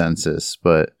consensus.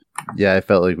 But yeah, I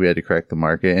felt like we had to correct the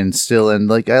market, and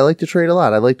I like to trade a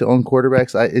lot. I like to own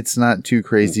quarterbacks. It's not too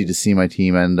crazy to see my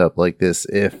team end up like this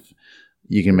if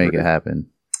you can make it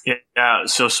happen. Yeah.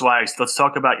 So Swags, let's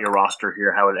talk about your roster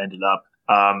here, how it ended up.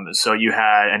 So you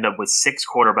end up with 6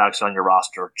 quarterbacks on your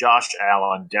roster: Josh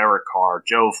Allen, Derek Carr,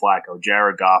 Joe Flacco,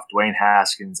 Jared Goff, Dwayne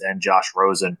Haskins, and Josh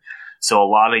Rosen. So a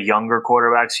lot of younger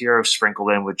quarterbacks here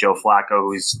sprinkled in with Joe Flacco,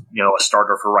 who's a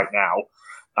starter for right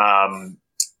now.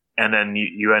 And then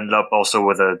you end up also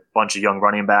with a bunch of young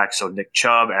running backs. So Nick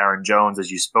Chubb, Aaron Jones, as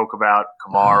you spoke about,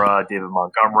 Kamara, David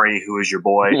Montgomery, who is your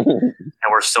boy. And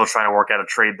we're still trying to work out a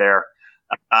trade there.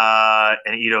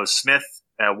 And Ito Smith,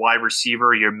 wide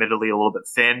receiver. You're admittedly a little bit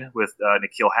thin with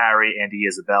N'Keal Harry, Andy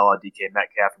Isabella, DK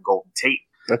Metcalf, and Golden Tate.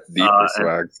 That's deep for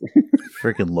Swags.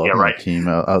 Freaking love my team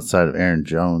outside of Aaron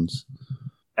Jones.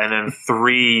 And then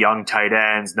 3 young tight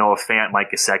ends: Noah Fant,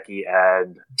 Mike Gesicki,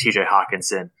 and TJ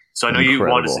Hawkinson. So I know you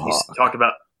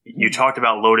talked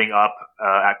about loading up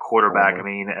at quarterback. I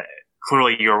mean,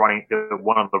 clearly you're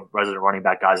one of the resident running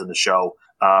back guys in the show.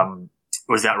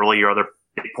 Was that really your other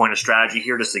big point of strategy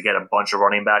here, just to get a bunch of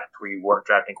running backs where you weren't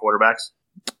drafting quarterbacks?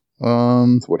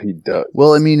 That's what he does.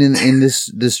 Well, I mean, in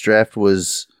this draft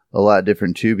was a lot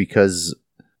different too, because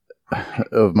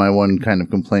of my one kind of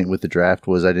complaint with the draft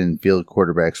was I didn't feel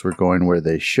quarterbacks were going where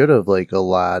they should have. Like a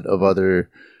lot of other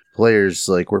players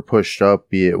were pushed up,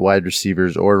 be it wide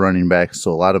receivers or running backs.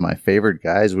 So a lot of my favorite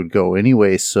guys would go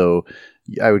anyway. So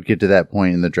I would get to that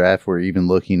point in the draft where even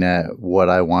looking at what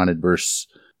I wanted versus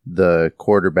the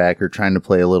quarterback, or trying to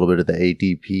play a little bit of the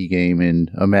ADP game and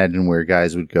imagine where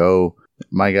guys would go,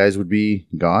 my guys would be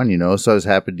gone, So I was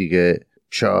happy to get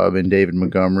Chubb and David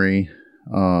Montgomery,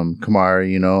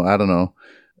 Kamara, I don't know.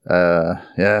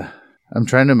 Yeah. I'm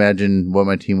trying to imagine what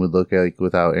my team would look like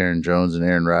without Aaron Jones and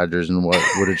Aaron Rodgers, and what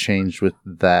would have changed with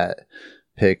that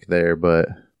pick there. But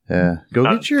yeah, go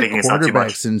get your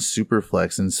quarterbacks in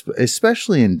Superflex, and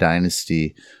especially in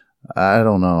Dynasty. I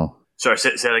don't know. Sorry,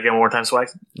 say that again one more time,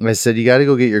 Swags. I said you got to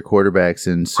go get your quarterbacks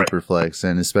in Superflex,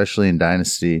 and especially in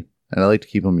Dynasty. And I like to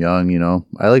keep them young,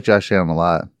 I like Josh Allen a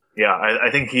lot. Yeah,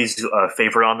 I think he's a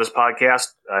favorite on this podcast.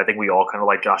 I think we all kind of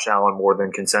like Josh Allen more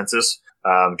than consensus.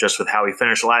 Just with how he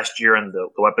finished last year and the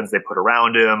weapons they put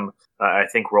around him. I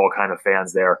think we're all kind of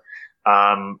fans there.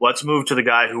 Let's move to the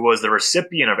guy who was the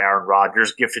recipient of Aaron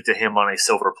Rodgers, gifted to him on a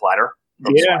silver platter.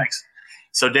 Swags.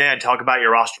 So, Dan, talk about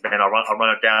your roster, man. I'll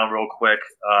run it down real quick.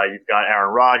 You've got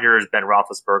Aaron Rodgers, Ben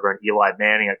Roethlisberger, and Eli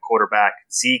Manning at quarterback,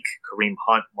 Zeke, Kareem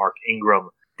Hunt, Mark Ingram,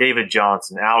 David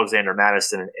Johnson, Alexander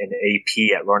Madison, and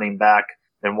AP at running back.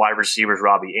 Then wide receivers,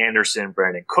 Robbie Anderson,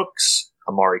 Brandon Cooks,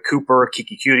 Amari Cooper,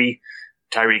 Kiki Cutie,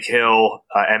 Tyreek Hill,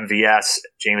 MVS,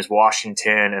 James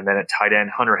Washington, and then at tight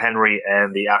end, Hunter Henry,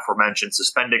 and the aforementioned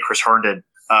suspended Chris Herndon.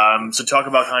 So talk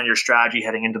about kind of your strategy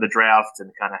heading into the draft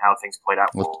and kind of how things played out.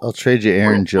 I'll trade you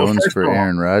Aaron Jones for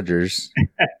Aaron Rodgers.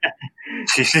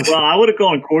 Well, I would have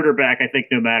gone quarterback, I think,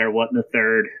 no matter what in the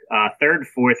third,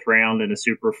 fourth round in a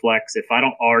super flex. If I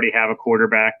don't already have a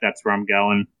quarterback, that's where I'm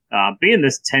going. Being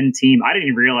this 10 team, I didn't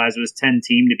even realize it was 10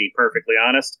 team, to be perfectly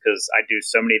honest, because I do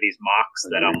so many of these mocks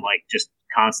that I'm just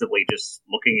constantly just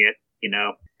looking at,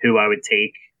 who I would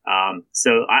take.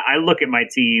 So I look at my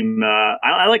team.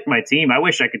 I like my team. I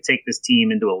wish I could take this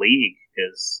team into a league,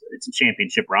 because it's a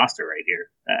championship roster right here,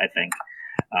 I think.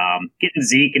 Getting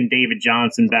Zeke and David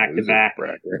Johnson back to back.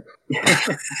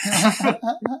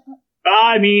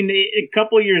 I mean, a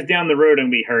couple of years down the road, I'm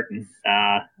going to be hurting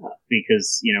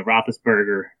because,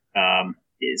 Roethlisberger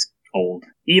is old.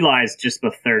 Eli's just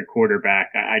the third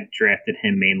quarterback. I drafted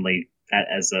him mainly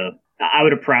as I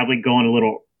would have probably gone a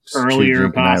little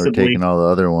earlier, possibly. Taking all the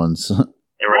other ones.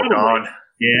 They were gone.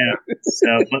 Yeah.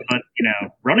 So, but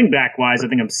running back wise, I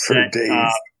think I'm set.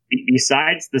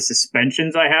 Besides the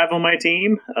suspensions I have on my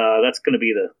team, that's going to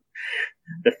be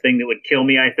the thing that would kill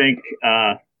me, I think.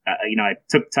 I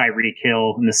took Tyreek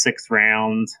Hill in the 6th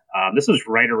round. This was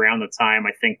right around the time,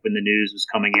 I think, when the news was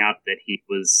coming out that he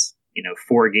was,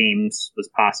 4 games was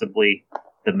possibly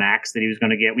the max that he was going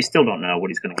to get. We still don't know what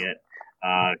he's going to get.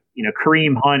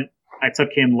 Kareem Hunt, I took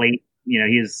him late.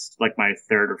 He's like my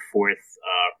 3rd or 4th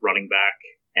running back.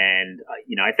 And,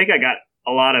 I think I got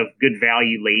a lot of good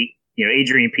value late.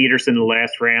 Adrian Peterson in the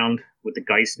last round with the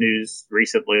Geist news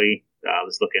recently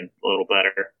was looking a little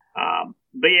better.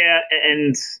 But yeah,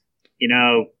 and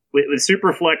with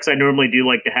Superflex, I normally do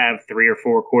like to have 3 or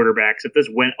 4 quarterbacks. If this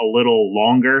went a little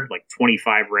longer, like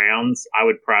 25 rounds, I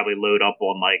would probably load up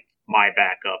on my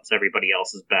backups, everybody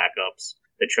else's backups,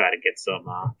 to try to get some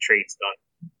trades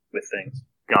done with things.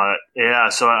 Got it. Yeah.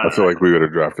 So I feel like we would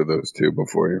have drafted those 2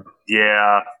 before you.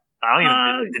 Yeah. I don't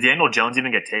even. Did Daniel Jones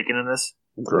even get taken in this?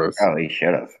 Gross. Oh, he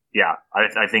should have. Yeah,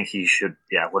 I think he should.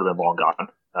 Yeah, would have been long gone.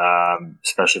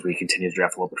 Especially if we continue to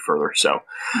draft a little bit further. So,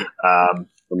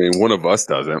 one of us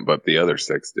doesn't, but the other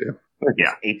 6 do.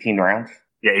 Yeah, 18 rounds.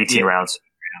 Yeah, 18 rounds.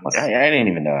 I didn't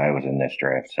even know I was in this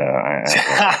draft. So,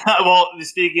 well,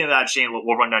 speaking of that, Shane,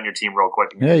 we'll run down your team real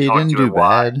quick. Yeah, you didn't do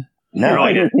bad. No, really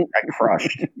I didn't. I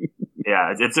crushed.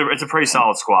 Yeah, it's a pretty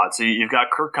solid squad. So you've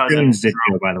got Kirk Cousins. Jones did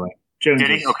go, by the way. Jones did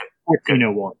he? Okay.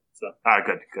 1401. So.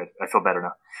 Good. I feel better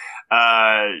now.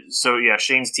 So yeah,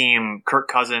 Shane's team: Kirk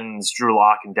Cousins, Drew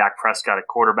Lock, and Dak Prescott at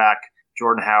quarterback.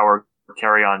 Jordan Howard,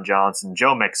 Kerryon Johnson,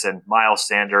 Joe Mixon, Miles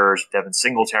Sanders, Devin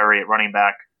Singletary at running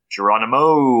back.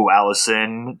 Geronimo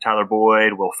Allison, Tyler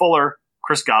Boyd, Will Fuller,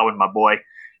 Chris Godwin, my boy,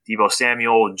 Deebo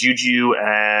Samuel, Juju,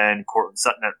 and Cortland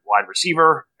Sutton at wide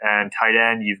receiver. And tight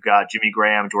end, you've got Jimmy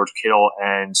Graham, George Kittle,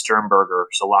 and Sternberger.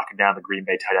 So locking down the Green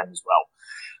Bay tight end as well.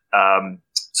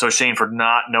 So Shane, for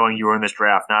not knowing you were in this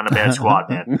draft, not a bad squad,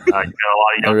 man. You got a lot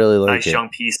of I really like nice young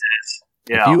pieces.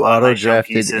 Yeah, if you auto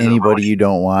drafted anybody you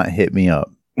don't want, hit me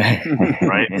up.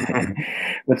 Right?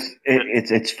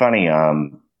 It's funny.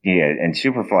 Yeah, and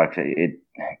Superflex,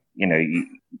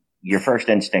 your first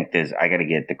instinct is I got to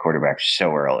get the quarterback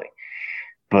so early,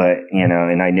 but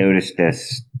and I noticed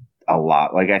this a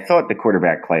lot. Like I thought the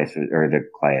quarterback class,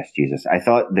 I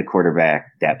thought the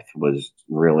quarterback depth was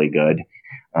really good.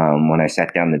 When I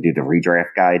sat down to do the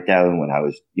redraft guide, though, when I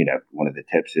was, one of the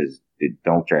tips is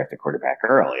don't draft a quarterback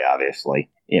early.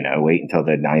 Obviously, wait until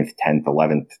the 9th, 10th,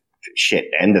 11th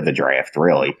end of the draft,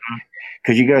 really.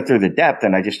 Because you go through the depth,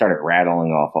 and I just started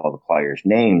rattling off all the players'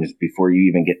 names before you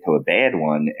even get to a bad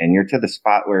one. And you're to the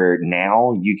spot where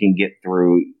now you can get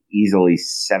through easily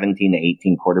 17 to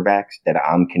 18 quarterbacks that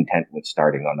I'm content with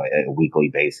starting on a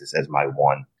weekly basis as my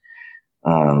one.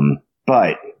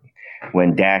 But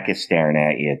when Dak is staring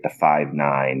at you at the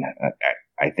 5'9",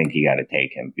 I think you got to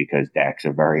take him because Dak's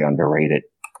a very underrated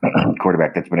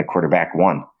quarterback that's been a quarterback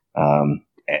one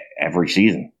every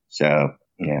season. So,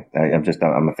 yeah,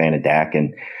 I'm a fan of Dak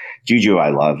and Juju. I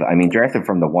love. I mean, drafted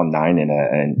from the 1-9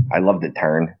 and I love the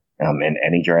turn in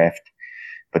any draft,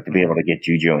 but to be able to get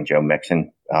Juju and Joe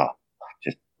Mixon,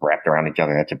 just wrapped around each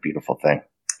other, that's a beautiful thing.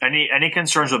 Any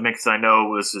concerns with Mixon? I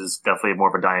know this is definitely more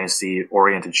of a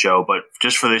dynasty-oriented show, but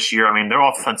just for this year, I mean, their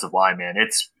offensive line, man,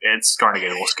 it's starting to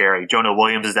get a little scary. Jonah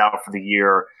Williams is out for the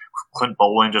year. Clint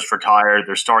Boling just retired.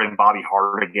 They're starting Bobby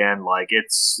Hart again. Like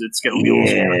it's getting a little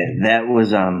scary. That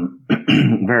was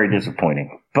very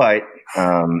disappointing. But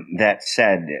that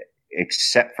said,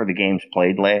 except for the games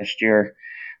played last year,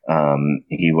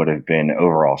 he would have been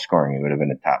overall scoring. He would have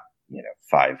been a top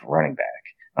 5 running back.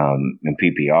 In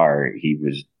PPR, he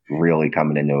was really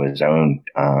coming into his own.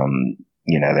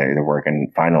 They're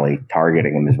working, finally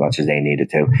targeting him as much as they needed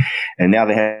to. And now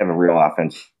they have a real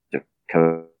offensive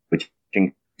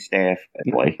coaching staff.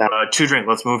 Two Drink,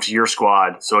 let's move to your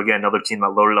squad. So, again, another team that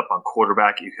loaded up on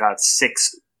quarterback. You've got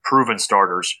 6 proven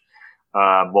starters.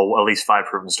 At least 5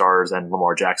 proven starters and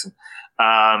Lamar Jackson.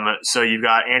 So you've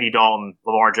got Andy Dalton,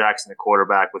 Lamar Jackson at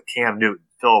quarterback with Cam Newton,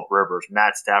 Phillip Rivers,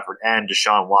 Matt Stafford, and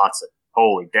Deshaun Watson.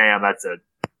 Holy damn, that's a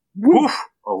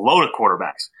load of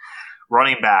quarterbacks.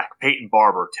 Running back, Peyton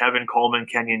Barber, Tevin Coleman,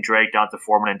 Kenyon Drake, Donta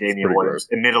Foreman, and Damian Williams.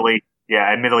 Good.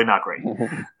 Admittedly not great.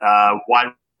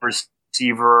 Wide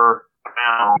receiver,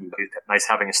 nice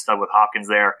having a stud with Hopkins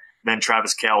there. Then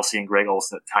Travis Kelce and Greg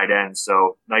Olsen at tight end.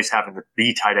 So nice having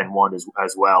the tight end one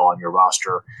as well on your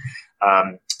roster.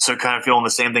 So kind of feeling the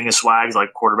same thing as Swags,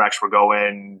 like quarterbacks were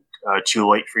going too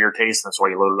late for your taste. That's why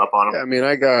you loaded up on them. Yeah, I mean,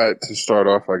 I got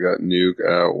Nuke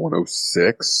at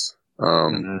 106.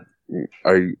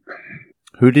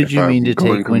 Who did you mean to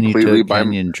take when you took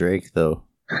Kenyon Drake, though?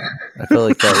 I feel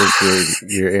like that was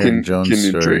your Aaron Jones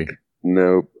Kenyon story. Drake.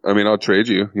 No, I mean, I'll trade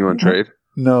you. You want to trade?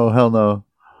 No, hell no.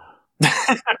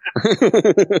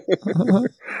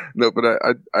 No, but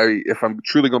I if I'm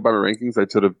truly going by my rankings, I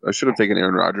should have taken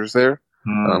Aaron Rodgers there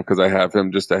because I have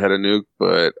him just ahead of Nuke.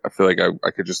 But I feel like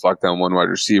I could just lock down one wide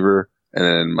receiver, and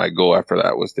then my goal after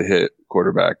that was to hit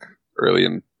quarterback early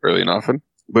and often.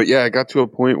 But yeah, I got to a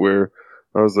point where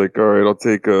I was like, all right, I'll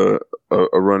take a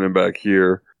running back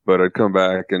here, but I'd come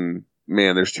back and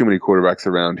man, there's too many quarterbacks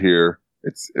around here.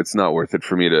 It's not worth it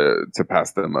for me to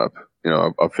pass them up.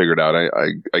 I'll figure it out.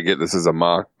 I get this as a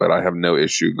mock, but I have no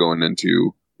issue going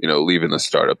into, leaving the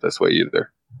startup this way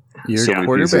either. Your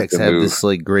quarterbacks have this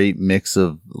like great mix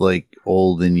of like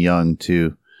old and young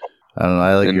too. I don't know.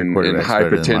 I like your quarterbacks and high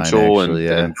potential mine, actually,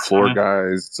 and floor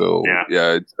guys. So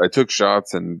I took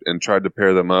shots and tried to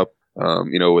pair them up,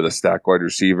 with a stack wide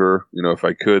receiver, if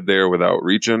I could there without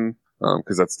reaching,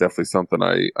 because that's definitely something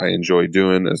I enjoy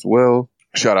doing as well.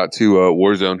 Shout out to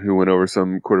Warzone, who went over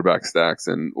some quarterback stacks,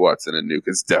 and Watson and Nuke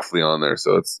is definitely on there.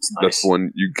 So that's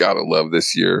one you gotta love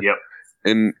this year. Yep.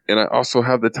 And I also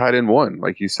have the tight end one,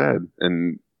 like you said,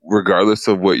 and regardless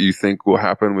of what you think will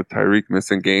happen with Tyreek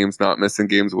missing games, not missing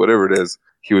games, whatever it is,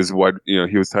 he was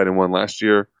tight end 1 last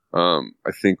year.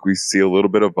 I think we see a little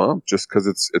bit of bump just because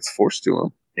it's forced to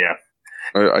him. Yeah.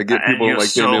 I get people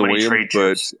like Damian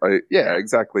Williams, but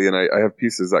exactly. And I have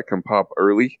pieces that can pop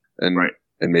early and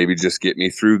maybe just get me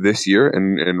through this year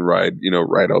and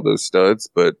ride all those studs,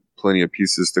 but plenty of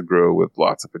pieces to grow with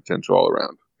lots of potential all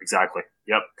around. Exactly.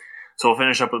 Yep. So we'll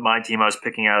finish up with my team. I was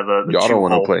picking out of the y'all don't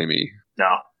want to play me.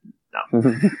 No.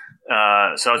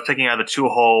 So I was picking out of the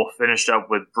 2-hole, finished up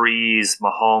with Breeze,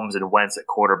 Mahomes, and Wentz at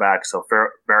quarterback. So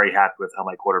very happy with how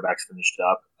my quarterbacks finished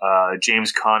up.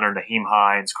 James Conner, Nyheim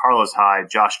Hines, Carlos Hyde,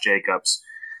 Josh Jacobs,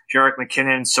 Jerick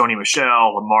McKinnon, Sony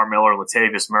Michel, Lamar Miller,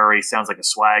 Latavius Murray. Sounds like a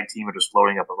swag team of just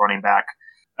loading up a running back.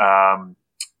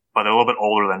 But they're a little bit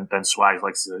older than swag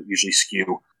likes to usually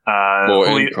skew.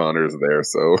 And Connor's there,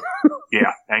 so.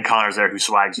 Yeah, and Connor's there, who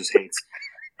swag just hates.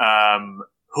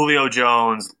 Julio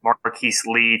Jones, Marquise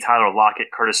Lee, Tyler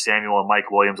Lockett, Curtis Samuel, and Mike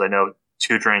Williams. I know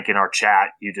Two Drink in our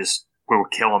chat, you just were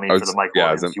killing me for the Mike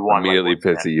Williams. You want immediately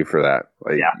pissed at you for that.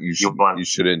 You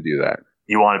shouldn't do that.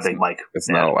 You want a big Mike. It's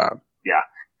not allowed. Yeah.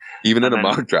 Even in a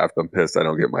mock draft, I'm pissed I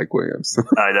don't get Mike Williams.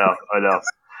 I know.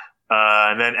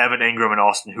 And then Evan Ingram and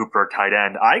Austin Hooper, tight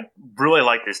end. I really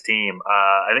like this team.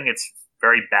 I think it's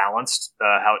very balanced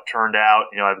how it turned out.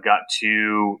 I've got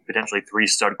 2, potentially 3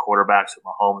 stud quarterbacks with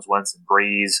Mahomes, Wentz, and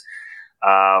Breeze.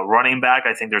 Running back,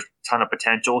 I think there's a ton of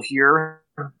potential here.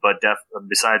 But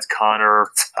besides Connor,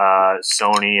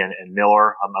 Sony, and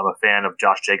Miller, I'm a fan of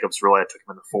Josh Jacobs. Really, I took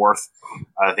him in the 4th.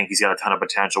 I think he's got a ton of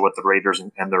potential with the Raiders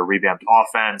and their revamped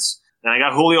offense. Then I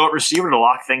got Julio at receiver to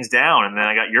lock things down, and then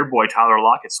I got your boy Tyler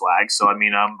Lockett swag. So I'm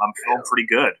feeling pretty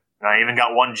good. And I even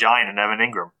got one giant in Evan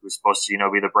Ingram, who's supposed to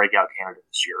be the breakout candidate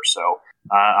this year. So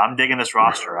I'm digging this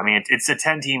roster. It's a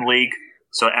 10-team league,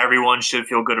 so everyone should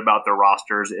feel good about their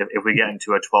rosters. If we get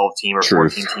into a 12-team or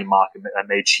 14-team mock, that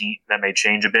may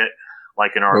change a bit.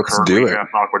 Like in our current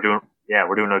redraft mock, we're doing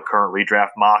a current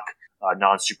redraft mock,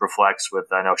 non-super flex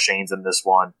with I know Shane's in this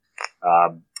one.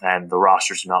 And the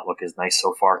rosters do not look as nice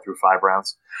so far through 5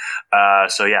 rounds. I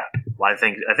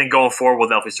think going forward we'll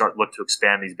definitely look to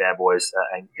expand these bad boys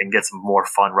and get some more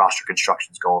fun roster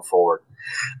constructions going forward.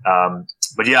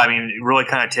 Really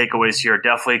kind of takeaways here.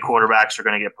 Definitely quarterbacks are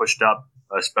going to get pushed up,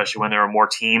 especially when there are more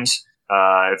teams.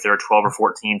 If there are 12 or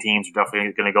 14 teams, we're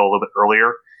definitely going to go a little bit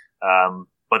earlier.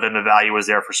 But then the value is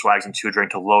there for Swags and Two Drink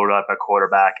to load up at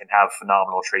quarterback and have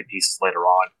phenomenal trade pieces later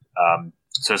on.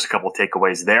 So there's a couple of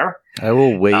takeaways there. I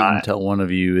will wait until one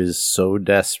of you is so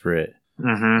desperate.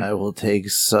 Mm-hmm. I will take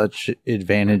such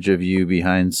advantage of you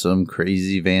behind some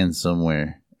crazy van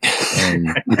somewhere.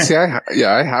 And see,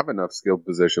 I have enough skill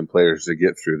position players to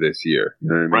get through this year.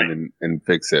 You know what I mean, and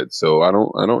fix it. So I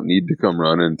don't need to come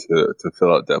running to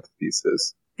fill out depth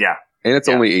pieces. Yeah. And it's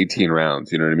only 18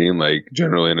 rounds, you know what I mean? Like,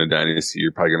 generally in a dynasty,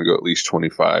 you're probably going to go at least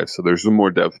 25. So there's some more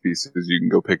depth pieces you can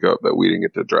go pick up that we didn't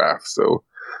get to draft. So,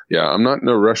 yeah, I'm not in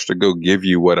a rush to go give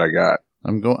you what I got.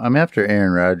 I'm after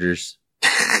Aaron Rodgers.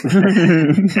 If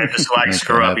the Swag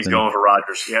screw up, he's going for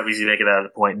Rodgers. Yeah, he's making that a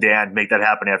point. Dan, make that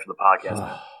happen after the podcast.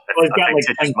 Well, he's got like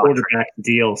 10 quarterback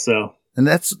deal, so. And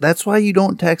that's why you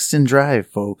don't text and drive,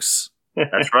 folks.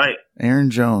 That's right.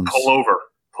 Aaron Jones. Pull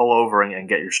over and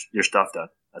get your stuff done.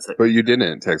 That's it. But you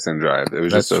didn't text and drive. It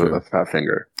was just a fat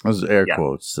finger. Those air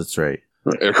quotes. That's right.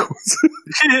 Air quotes.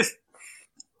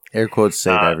 Air quotes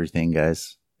save everything,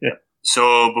 guys. Yeah.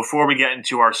 So before we get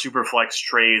into our Superflex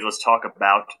trades, let's talk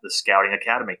about the Scouting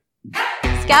Academy.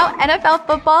 Scout NFL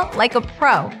football like a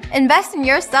pro. Invest in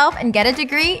yourself and get a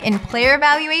degree in player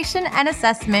evaluation and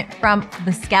assessment from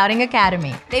the Scouting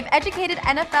Academy. They've educated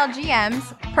NFL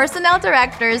GMs, personnel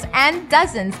directors, and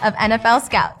dozens of NFL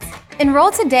scouts.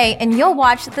 Enroll today and you'll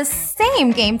watch the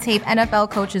same game tape NFL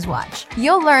coaches watch.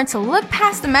 You'll learn to look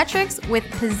past the metrics with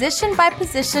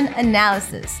position-by-position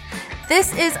analysis.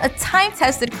 This is a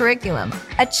time-tested curriculum,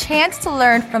 a chance to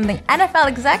learn from the NFL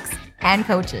execs and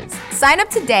coaches. Sign up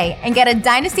today and get a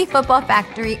Dynasty Football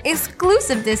Factory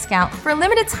exclusive discount for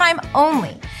limited time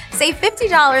only. Save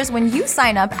 $50 when you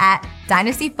sign up at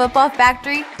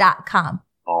dynastyfootballfactory.com.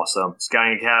 Awesome.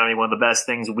 Scouting Academy, one of the best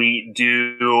things we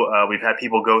do. We've had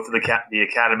people go through the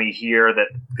Academy here, that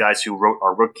guys who wrote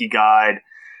our rookie guide.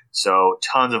 So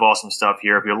tons of awesome stuff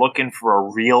here. If you're looking for a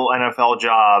real NFL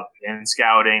job in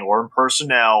scouting or in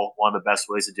personnel, one of the best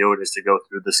ways to do it is to go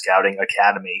through the Scouting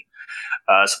Academy.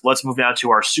 So let's move now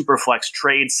to our Superflex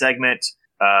trade segment.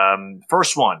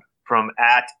 First one from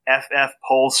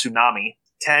 @FFPoll Tsunami,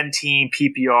 10-team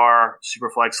PPR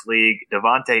Superflex League,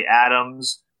 Devontae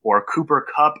Adams or Cooper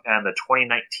Kupp and the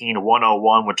 2019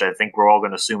 101, which I think we're all going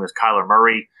to assume is Kyler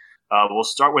Murray. We'll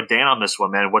start with Dan on this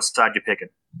one, man. What side you picking?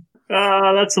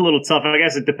 That's a little tough. I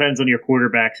guess it depends on your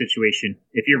quarterback situation.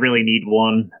 If you really need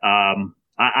one,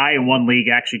 I in one league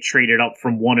actually traded up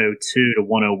from 102 to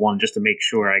 101 just to make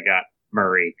sure I got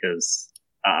Murray because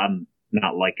I'm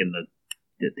not liking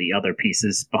the other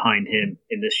pieces behind him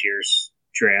in this year's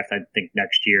draft. I think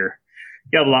next year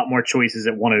you have a lot more choices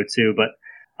at 102, but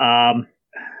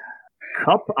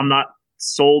Kupp, I'm not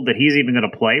sold that he's even going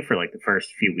to play for like the first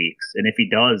few weeks. And if he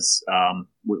does,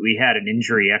 we had an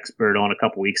injury expert on a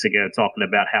couple weeks ago talking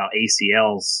about how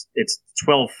ACLs, it's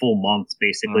 12 full months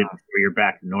basically before you're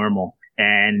back to normal.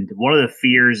 And one of the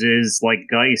fears is like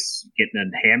Geis getting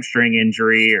a hamstring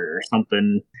injury or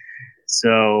something.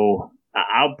 So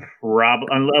I'll probably,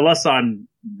 unless I'm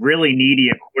really needy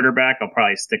at quarterback, I'll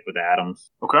probably stick with Adams.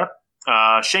 Okay.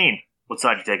 Shane, what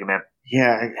side you taking, man?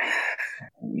 Yeah.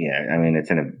 I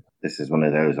mean, this is one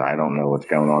of those, I don't know what's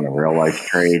going on in real life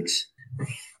trades,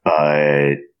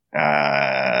 but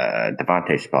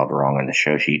Devontae spelled wrong on the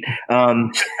show sheet.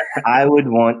 I would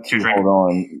want to hold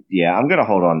on. Yeah, I'm going to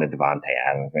hold on to Devontae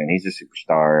Adams, man. He's a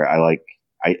superstar.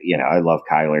 I love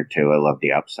Kyler too. I love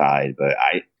the upside, but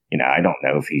I don't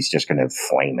know if he's just going to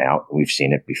flame out. We've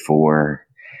seen it before.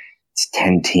 It's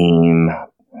 10 team.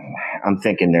 I'm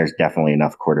thinking there's definitely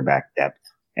enough quarterback depth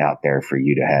out there for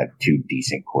you to have two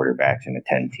decent quarterbacks in a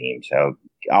 10 team. So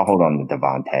I'll hold on to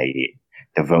Devontae,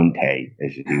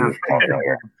 as you do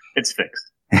earlier. It's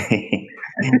fixed.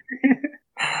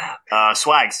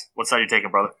 Swags, what side are you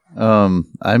taking, brother?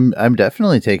 I'm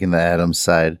definitely taking the Adams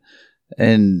side,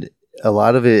 and a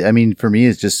lot of it, I mean, for me,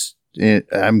 is just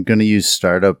I'm going to use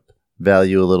startup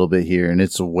value a little bit here, and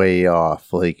it's way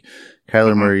off. Like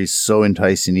Kyler Murray's so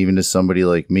enticing, even to somebody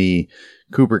like me.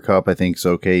 Cooper Kupp, I think, is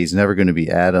okay. He's never going to be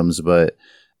Adams, but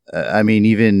I mean,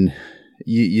 even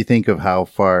you think of how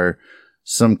far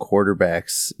some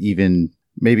quarterbacks, even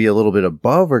maybe a little bit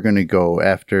above, are going to go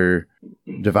after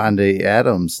Devontae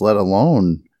Adams, let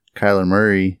alone Kyler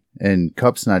Murray, and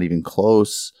Kupp's not even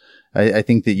close. I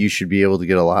think that you should be able to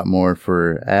get a lot more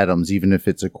for Adams, even if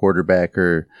it's a quarterback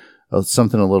or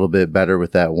something a little bit better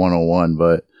with that 101.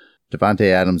 But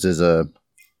Devontae Adams is a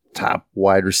top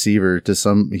wide receiver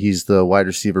he's the wide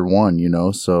receiver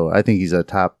 1, so I think he's a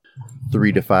top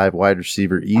 3 to 5 wide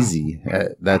receiver easy.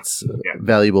 That's a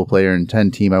valuable player in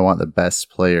 10 team. I want the best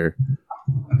player.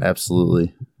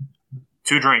 Absolutely.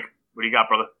 2 Drink. What do you got,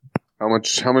 brother? How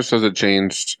much does it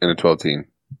change in a 12 team?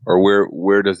 Or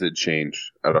where does it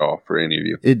change at all for any of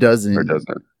you? It doesn't. Or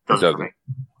doesn't? It doesn't.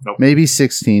 Nope. Maybe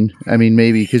 16. I mean,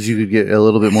 maybe because you could get a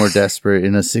little bit more desperate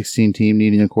in a 16 team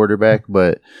needing a quarterback,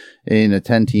 but in a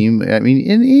 10 team, I mean,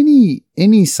 in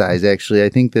any size, actually, I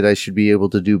think that I should be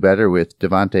able to do better with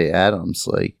Devontae Adams.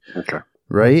 Okay.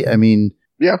 Right? I mean,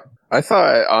 yeah. I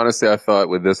thought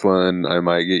with this one, I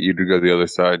might get you to go the other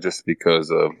side just because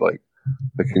of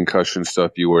the concussion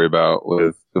stuff you worry about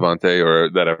with Devontae, or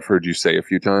that I've heard you say a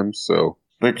few times. So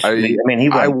I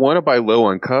want to buy low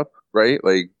on Kupp. Right?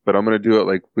 But I'm going to do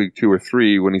it week 2 or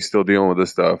 3 when he's still dealing with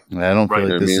this stuff. I don't feel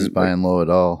like this is buying low at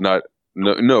all.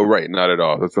 Right, not at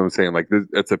all. That's what I'm saying.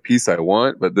 It's a piece I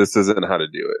want, but this isn't how to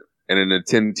do it. And in a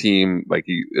 10 team, like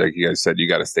you guys said, you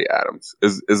got to stay Adams.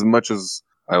 As much as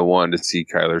I wanted to see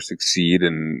Kyler succeed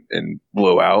and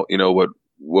blow out,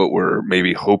 what we're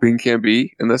maybe hoping can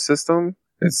be in this system,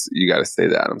 you got to stay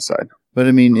the Adams side. But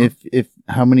I mean, if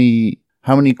how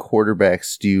many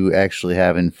quarterbacks do you actually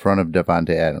have in front of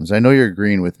Devontae Adams? I know you're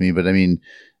agreeing with me, but I mean,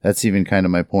 that's even kind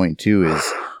of my point too,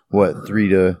 is what, 3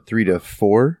 to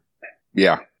 4?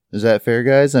 Yeah. Is that fair,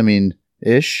 guys? I mean,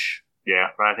 ish? Yeah,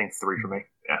 but I think 3 for me.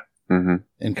 Yeah. Mm-hmm.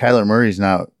 And Kyler Murray's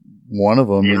not one of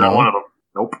them. He's not one of them.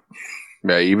 Nope.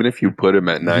 Yeah, even if you put him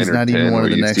at 9 he's or 10, not even one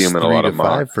of the next 3 to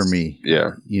 5 for me.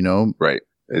 Yeah. Right.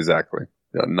 Exactly.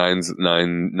 Yeah,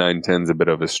 9-10's a bit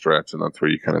of a stretch, and that's where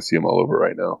you kind of see him all over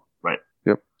right now. Right.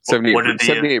 Yep.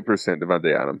 78%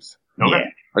 Devontae Adams. Okay. Yeah.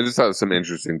 I just thought some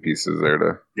interesting pieces there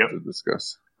to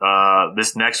discuss.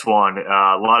 This next one,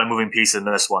 a lot of moving pieces in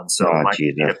this one, so I might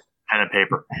need a pen and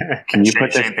paper. Can you pay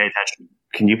attention?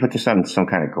 Can you put this on some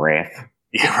kind of graph?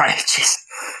 Yeah, right. Jeez.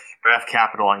 Graph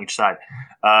capital on each side.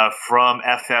 From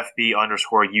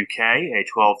FFB_UK, a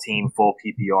 12-team full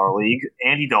PPR league,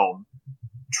 Andy Dalton,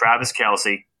 Travis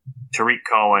Kelce, Tariq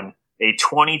Cohen, a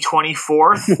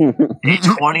 2024th, a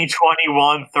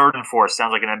 2021 third and fourth.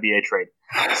 Sounds like an NBA trade.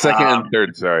 Second and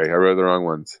third. Sorry, I wrote the wrong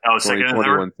ones. Oh, second and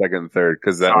third? Second and third,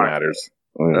 because that matters.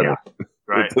 Yeah,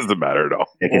 right. It doesn't matter at all.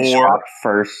 It can swap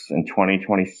first in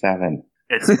 2027.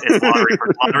 It's lottery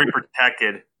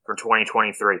protected for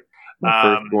 2023.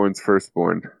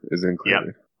 Firstborn is included.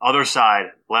 Yep. Other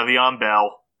side, Le'Veon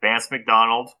Bell, Vance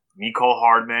McDonald, Mecole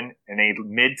Hardman, and a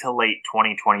mid to late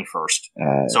 2020 first.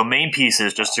 So main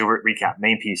pieces, just to recap,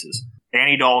 main pieces.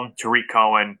 Andy Dalton, Tariq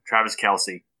Cohen, Travis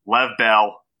Kelce, Lev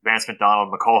Bell, Vance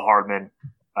McDonald, Mecole Hardman,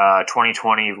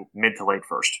 2020 mid to late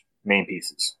first. Main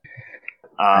pieces.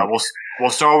 We'll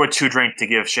start with Two Drink to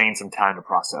give Shane some time to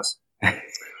process.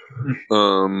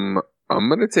 I'm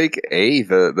gonna take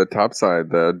the top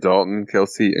side, the Dalton,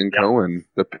 Kelce, and Cohen.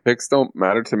 The picks don't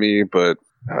matter to me, but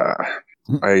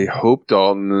I hope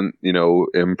Dalton,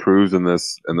 improves in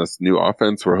this new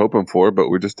offense we're hoping for. But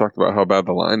we just talked about how bad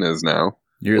the line is now.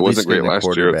 It wasn't great last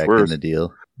year. It's worse. In the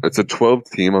deal. It's a 12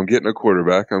 team. I'm getting a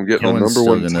quarterback. I'm getting Cohen's the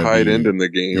number one tight end in the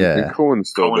game. Yeah. And Cohen's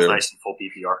still there. Nice and full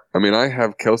PPR. I mean, I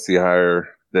have Kelce higher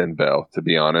than Bell, to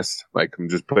be honest. Like, I'm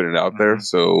just putting it out there.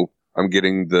 So I'm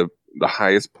getting the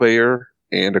highest player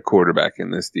and a quarterback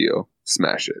in this deal.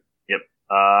 Smash it. Yep.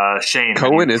 Shane.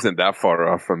 Cohen isn't that far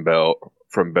off from Bell.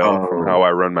 From how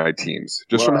I run my teams.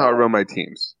 From how I run my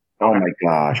teams. Oh my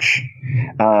gosh.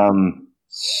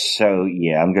 So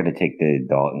yeah, I'm going to take the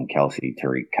Dalton, Kelce,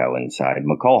 Tariq Cohen side.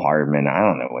 Mecole Hardman, I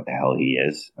don't know what the hell he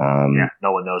is.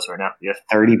 No one knows right now. Yes.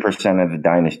 30% of the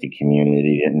dynasty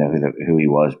community didn't know who he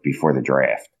was before the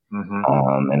draft.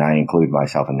 Mm-hmm. And I include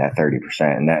myself in that 30%,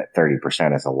 and that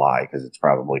 30% is a lie because it's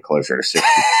probably closer to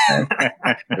 60%.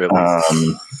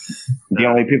 The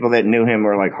only people that knew him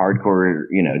were like hardcore,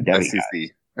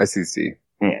 Debbie SEC.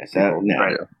 Yeah, so no.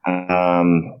 Right.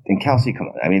 And Kelce, come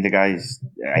on. I mean,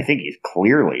 I think he's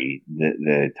clearly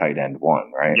the tight end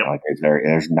one, right? Yep. Like,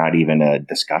 there's not even a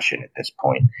discussion at this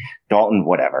point. Dalton,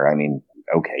 whatever. I mean,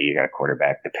 okay, you got a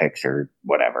quarterback. The picks are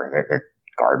whatever. They're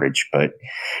garbage,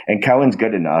 and Cohen's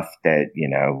good enough that,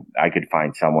 I could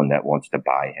find someone that wants to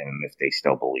buy him if they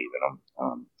still believe in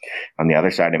him. On the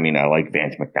other side, I mean, I like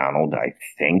Vance McDonald. I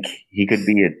think he could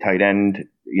be a tight end,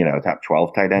 top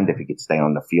 12 tight end if he could stay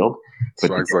on the field. But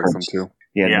Swags likes him too.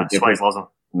 Yeah, Swags loves him.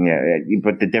 Yeah,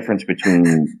 but the difference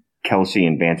between Kelce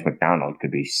and Vance McDonald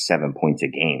could be 7 points a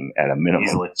game at a minimum.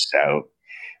 Easily. So,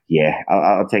 yeah,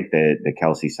 I'll take the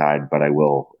Kelce side, but I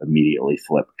will immediately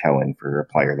flip Cohen for a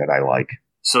player that I like.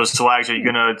 So, Swags, are you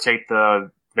going to take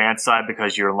the Vance side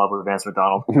because you're in love with Vance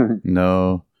McDonald?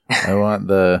 No, I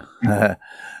want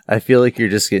I feel like you're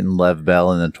just getting Lev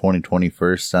Bell and the 2020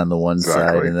 first on the one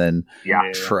side, and then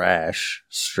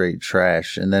straight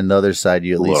trash. And then the other side,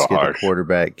 you at least get the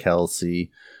quarterback, Kelce,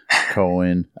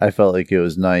 Cohen. I felt like it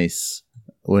was nice.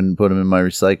 Wouldn't put him in my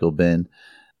recycle bin.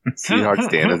 Seahawks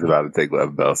Dan is about to take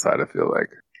Lev Bell side, I feel like.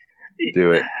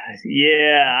 Do it.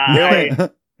 Yeah.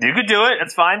 You could do it.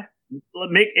 That's fine.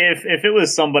 If it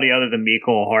was somebody other than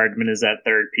Mecole Hardman as that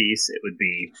third piece, it would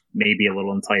be maybe a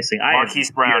little enticing.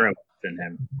 Marquise Brown. Than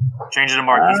him. Change it to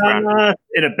Marquise Brown.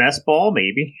 In a best ball,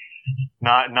 maybe.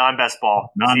 Not non-best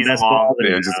ball. Non-best ball.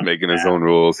 Dan's just making his own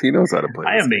rules. He knows how to play.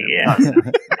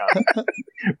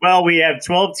 Well, we have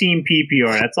 12-team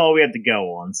PPR. That's all we have to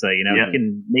go on. So, you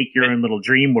can make your own little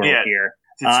dream world here.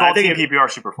 12-team PPR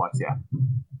Superflex, yeah.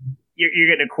 You're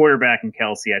getting a quarterback in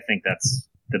Kelce. I think that's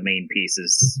the main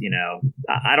pieces.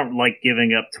 I don't like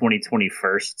giving up 2020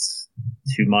 firsts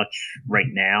too much right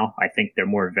now. I think they're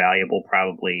more valuable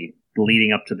probably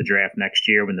leading up to the draft next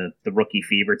year when the rookie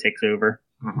fever takes over.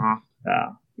 Mm-hmm.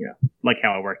 Like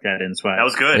how I worked that in Swag. That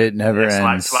was good. It never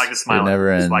ends. Swag is smiling. It never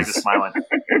ends. Swag is smiling.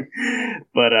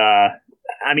 But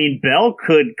I mean, Bell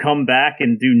could come back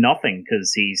and do nothing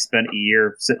because he spent a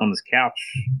year sitting on his couch.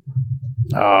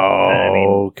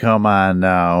 Come on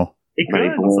now. He could. But he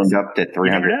ballooned up to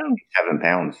 307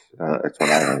 pounds. That's what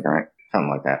I heard, right? Something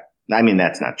like that. I mean,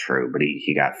 that's not true, but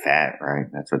he got fat, right?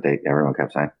 That's what everyone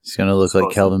kept saying. He's going to look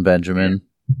like Kelvin Benjamin.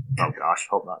 Oh, gosh.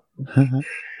 Hope not.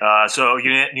 So,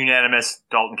 unanimous,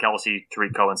 Dalton, Kelce,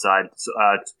 Tariq Cohen side.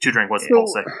 Two Drink, what's the poll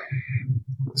say?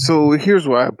 So, here's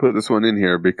why I put this one in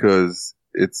here, because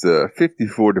it's a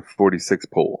 54 to 46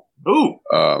 poll. Ooh.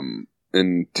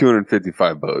 And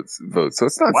 255 votes. So,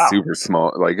 it's not super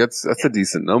small. Like, that's a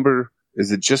decent number.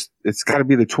 Is it just, it's got to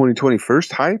be the 2020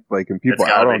 first hype? Like, and people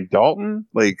out on Dalton?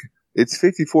 Like, it's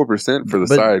 54% for the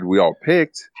side we all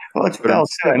picked. Well, it's Bell.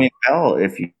 I mean, Bell,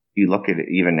 if you look at it,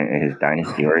 even his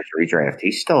dynasty or his redraft,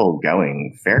 he's still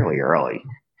going fairly early.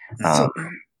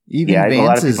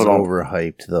 Vance is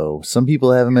overhyped, though. Some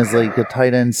people have him as like a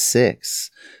tight end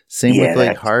 6. Same with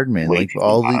like Hardman. Like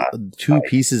all the two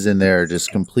pieces in there are just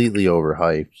completely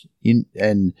overhyped.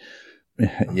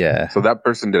 Yeah. So that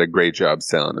person did a great job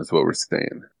selling, is what we're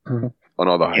saying, on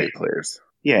all the hype players.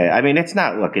 Yeah, I mean, it's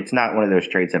not one of those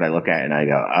trades that I look at and I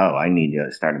go, oh, I need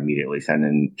to start immediately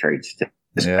sending trades to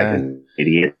this fucking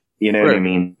idiot. You know what I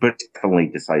mean? But it's definitely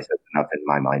decisive enough in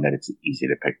my mind that it's easy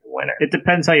to pick the winner. It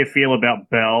depends how you feel about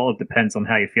Bell. It depends on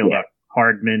how you feel about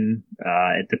Hardman.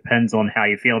 It depends on how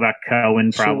you feel about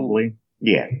Cohen, probably.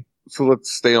 Yeah. So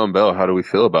let's stay on Bell. How do we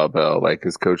feel about Bell? Like,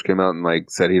 his coach came out and like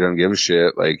said he doesn't give a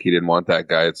shit. Like, he didn't want that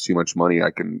guy. It's too much money.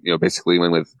 I can, basically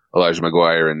win with Elijah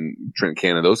McGuire and Trent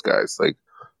Cannon, those guys. Like,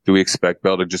 do we expect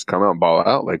Bell to just come out and ball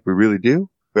out? Like, we really do?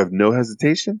 We have no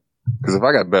hesitation? Because if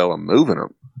I got Bell, I'm moving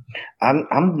him.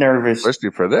 I'm nervous,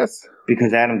 especially for this,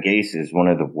 because Adam Gase is one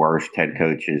of the worst head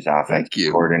coaches,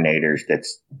 offensive coordinators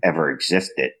that's ever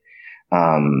existed.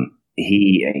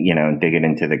 He, digging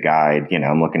into the guide,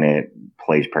 I'm looking at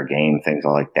plays per game, things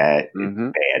like that.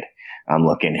 Mm-hmm. Bad. I'm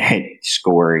looking at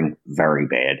scoring, very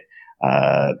bad.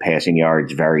 Passing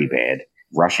yards, very bad.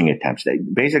 Rushing attempts.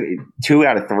 Basically, 2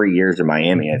 out of 3 years in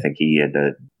Miami, I think he had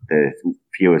the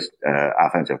fewest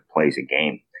offensive plays a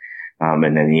game.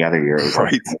 And then the other year it was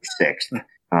right. Like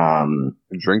 6th.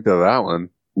 Drink to that one.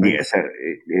 Yeah, so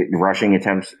rushing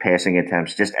attempts, passing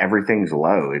attempts, just everything's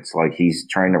low. It's like he's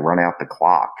trying to run out the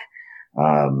clock.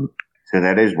 So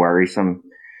that is worrisome.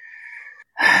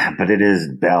 But it is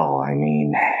Bell. I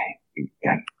mean,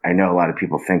 I know a lot of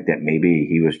people think that maybe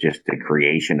he was just the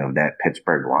creation of that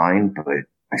Pittsburgh line, but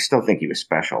I still think he was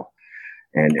special.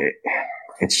 And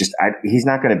it's just, he's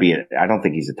not going to be, I don't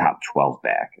think he's a top 12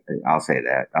 back. I'll say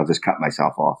that. I'll just cut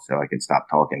myself off so I can stop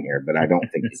talking here, but I don't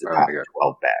think he's a top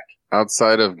 12 back.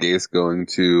 Outside of Gase going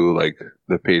to like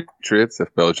the Patriots,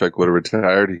 if Belichick would have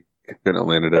retired, he couldn't have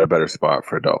landed at a better spot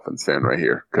for a Dolphins fan right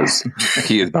here, because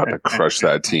he is about to crush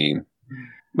that team.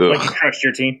 Ugh. Like, you crushed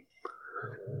your team?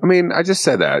 I mean, I just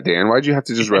said that, Dan. Why'd you have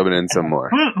to just rub it in some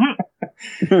more?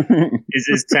 Is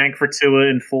his tank for Tua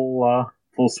in full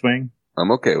swing?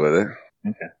 I'm okay with it.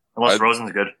 Okay. Unless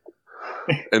Rosen's good.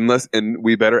 And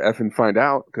we better effing find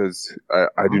out, because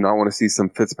I do not want to see some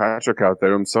Fitzpatrick out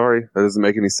there. I'm sorry. That doesn't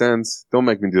make any sense. Don't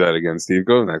make me do that again, Steve.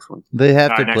 Go to the next one. They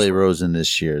have to play Rosen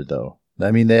this year, though.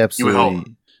 I mean, they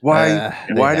absolutely. Why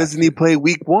doesn't he play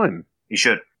week 1? He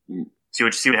should. See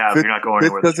what you have. You're not going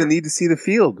anywhere. Fitz doesn't need to see the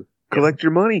field. Collect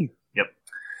your money. Yep.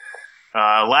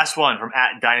 Last one from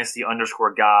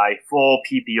 @Dynasty_guy. Full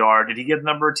PPR. Did he give the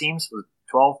number of teams? Was it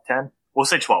 12, 10? We'll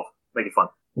say 12. Make it fun.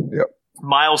 Yep.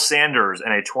 Miles Sanders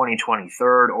and a 2020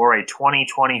 third or a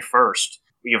 2020 first.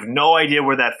 We have no idea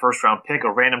where that first round pick,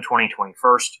 a random 2020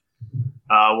 first.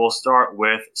 We'll start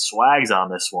with Swags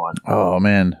on this one. Oh,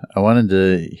 man. I wanted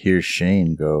to hear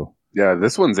Shane go. Yeah,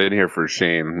 this one's in here for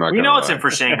Shane. We know it's in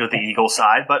for Shane with the Eagles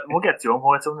side, but we'll get to him.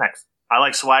 We'll get to him next. I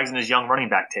like Swags and his young running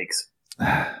back takes.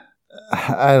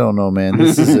 I don't know, man.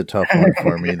 This is a tough one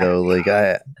for me, though. Like,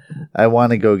 I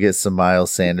want to go get some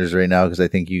Miles Sanders right now, because I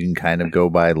think you can kind of go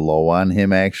by low on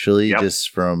him, actually,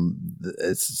 just from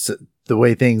the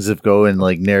way things have going,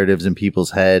 like narratives in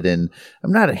people's head. And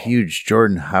I'm not a huge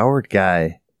Jordan Howard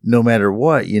guy, no matter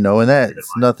what, and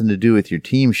that's nothing to do with your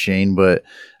team, Shane, but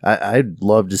I'd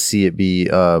love to see it be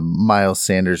Miles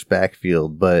Sanders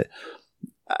backfield, but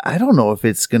I don't know if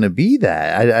it's going to be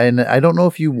that. I don't know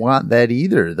if you want that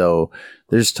either, though.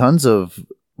 There's tons of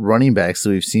running backs that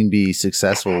we've seen be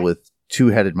successful with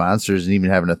two-headed monsters and even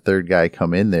having a third guy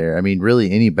come in there. I mean,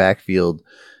 really any backfield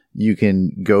you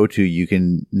can go to, you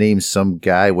can name some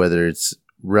guy, whether it's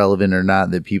relevant or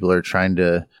not, that people are trying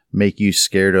to make you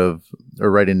scared of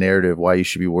or write a narrative why you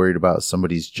should be worried about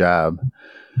somebody's job.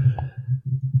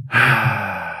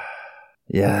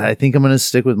 Yeah, I think I'm going to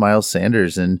stick with Miles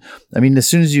Sanders. And I mean, as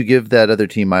soon as you give that other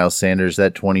team Miles Sanders,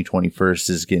 that 2021st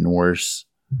is getting worse.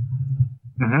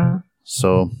 Mm-hmm.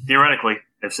 So theoretically,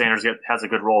 if Sanders has a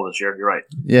good role this year, you're right.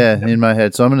 Yeah, in my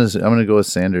head. So I'm gonna go with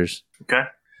Sanders. Okay,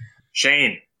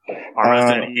 Shane, our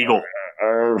resident Eagle.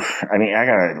 I mean, I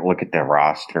gotta look at the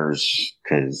rosters,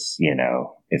 because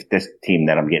if this team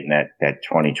that I'm getting that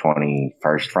 2020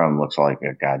 first from looks like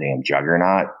a goddamn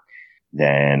juggernaut,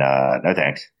 then no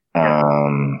thanks.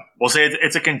 We'll say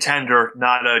it's a contender,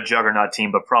 not a juggernaut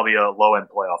team, but probably a low-end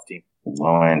playoff team.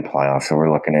 Low-end playoff, so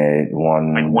we're looking at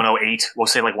like 108. We'll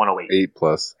say like 108. 8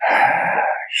 plus.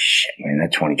 Shit, man,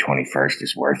 that 2020 first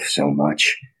is worth so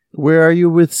much. Where are you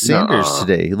with Sanders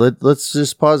today? Let's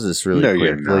just pause this really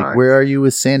quick. Like, where are you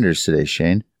with Sanders today,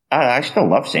 Shane? I still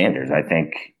love Sanders. I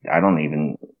think I don't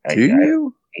even. Do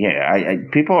you? Yeah,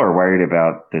 people are worried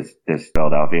about this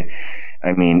Philadelphia.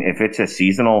 I mean, if it's a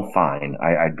seasonal, fine.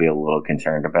 I'd be a little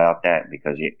concerned about that,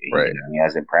 because he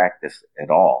hasn't practiced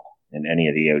at all in any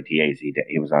of the OTAs.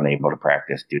 He was unable to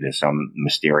practice due to some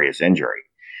mysterious injury.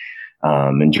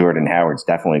 And Jordan Howard's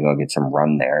definitely going to get some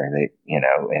run there.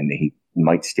 And he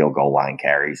might steal goal line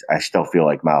carries. I still feel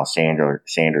like Miles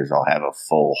Sanders will have a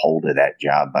full hold of that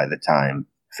job by the time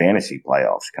fantasy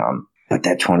playoffs come. But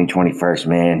that 2021st,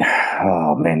 man,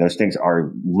 oh man, those things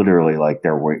are literally like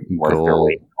they're worth their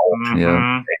weight in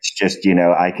Yeah. It's just,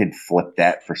 I could flip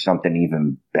that for something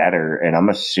even better. And I'm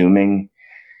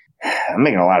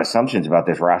making a lot of assumptions about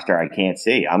this roster I can't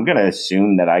see. I'm going to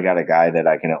assume that I got a guy that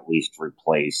I can at least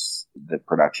replace the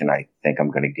production I think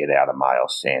I'm going to get out of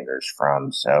Miles Sanders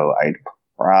from. So I'd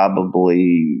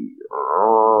probably,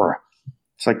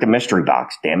 it's like the mystery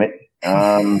box, damn it.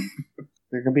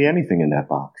 There could be anything in that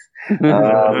box. Damn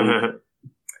it.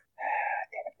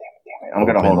 I'm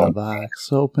going to hold on. I'm going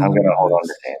to hold on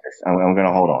to Sanders. I'm going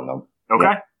to hold on them.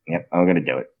 Okay. Yep. I'm going to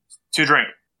do it. To drink.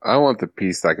 I want the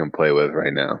piece I can play with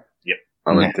right now. Yep.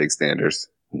 I'm going to take Sanders.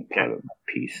 Okay.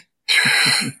 Piece.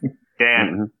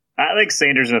 Dan. I like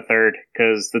Sanders in a third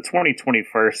because the 2021,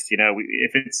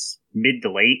 if it's mid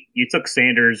to late, you took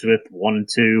Sanders with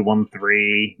 1-2,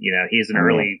 1-3. He's an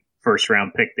early first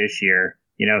round pick this year.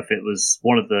 If it was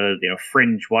one of the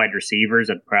fringe wide receivers,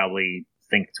 I'd probably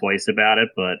think twice about it.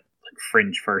 But like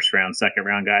fringe first round, second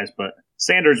round guys. But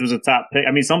Sanders was a top pick.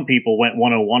 I mean, some people went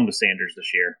 101 with Sanders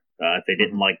this year if they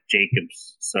didn't like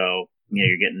Jacobs. So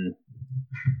you're getting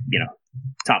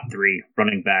top 3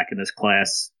 running back in this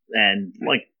class, and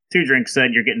like Two Drinks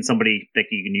said, you're getting somebody that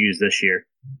you can use this year.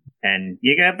 And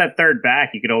you can have that third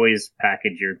back. You could always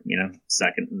package your,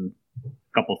 second and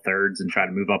a couple thirds and try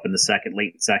to move up in the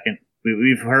late second.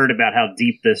 We've heard about how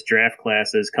deep this draft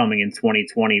class is coming in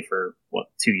 2020 for,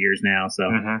 2 years now. So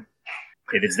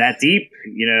if it's that deep,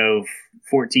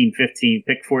 14, 15,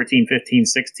 pick 14, 15,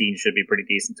 16 should be pretty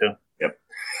decent too. Yep.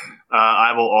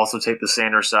 I will also take the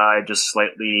Sanders side just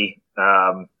slightly.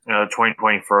 The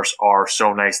 2020 firsts are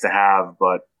so nice to have,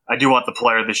 but I do want the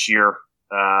player this year.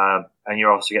 And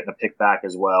you're also getting a pick back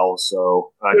as well.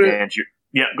 So, Dan,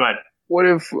 go ahead.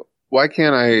 Why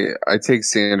can't I take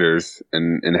Sanders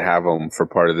and have him for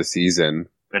part of the season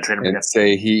and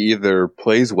say he either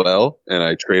plays well and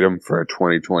I trade him for a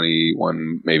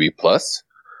 2021 maybe plus,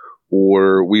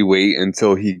 or we wait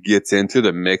until he gets into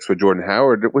the mix with Jordan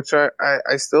Howard, which I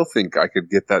still think I could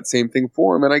get that same thing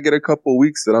for him, and I get a couple of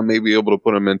weeks that I may be able to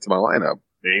put him into my lineup.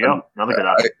 There you go. Another good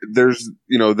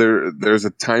option. There's a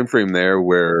time frame there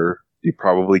where you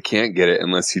probably can't get it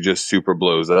unless he just super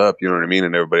blows up, you know what I mean,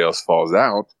 and everybody else falls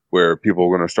out, where people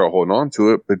are going to start holding on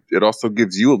to it. But it also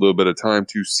gives you a little bit of time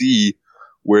to see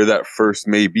where that first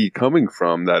may be coming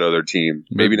from, that other team.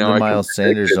 Maybe now the Miles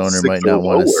Sanders owner might not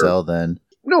want to sell then.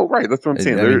 No, right. That's what I'm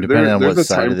saying. Depending on what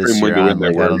side of this you're on,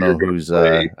 I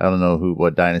don't know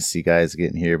what dynasty guy is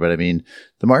getting here, but I mean,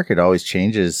 the market always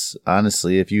changes.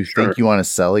 Honestly, if you think you want to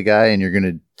sell a guy and you're going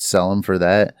to sell him for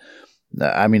that,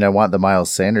 I mean, I want the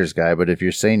Miles Sanders guy, but if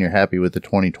you're saying you're happy with the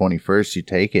 2020 first, you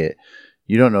take it.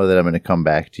 You don't know that I'm going to come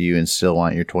back to you and still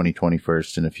want your 2020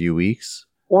 first in a few weeks.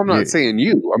 Well, I'm not saying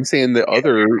you. I'm saying the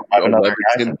other 11,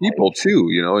 10 people too.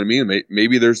 You know what I mean?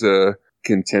 Maybe there's a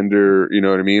contender, you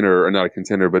know what I mean, or not a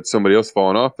contender, but somebody else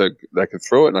falling off that could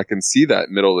throw it, and I can see that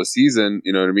middle of the season,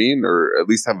 you know what I mean, or at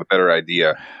least have a better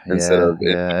idea instead of.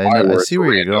 I see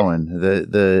where you're going.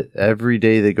 The every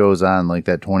day that goes on, like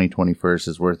that 2020 first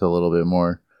is worth a little bit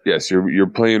more. Yes, you're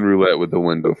playing roulette with the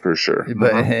window for sure.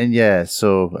 But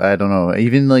so I don't know.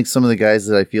 Even like some of the guys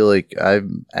that I feel like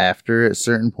I'm after at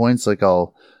certain points, like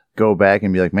I'll go back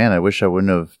and be like, man, I wish I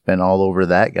wouldn't have been all over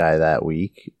that guy that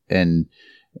week, and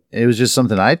it was just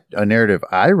something a narrative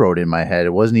I wrote in my head.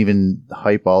 It wasn't even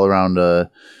hype all around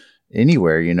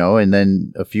anywhere, you know. And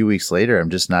then a few weeks later, I'm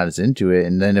just not as into it.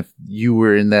 And then if you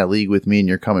were in that league with me and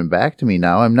you're coming back to me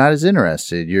now, I'm not as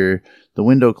interested. The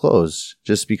window closed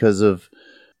just because of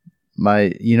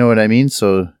my, you know what I mean?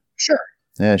 So sure,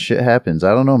 yeah, shit happens.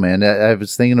 I don't know, man. I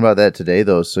was thinking about that today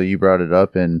though. So you brought it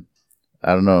up, and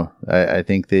I don't know. I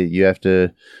think that you have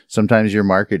to, sometimes your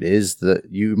market is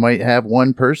you might have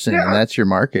one person and that's your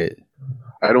market.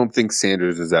 I don't think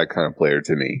Sanders is that kind of player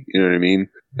to me. You know what I mean?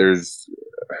 There's,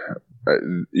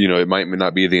 it might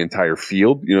not be the entire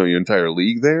field, your entire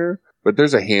league there, but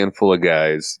there's a handful of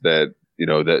guys that,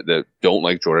 that don't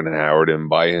like Jordan Howard and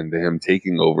buy into him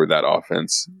taking over that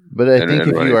offense. But I think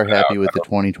if you are happy with the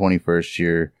 2020 first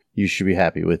year, you should be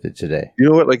happy with it today. You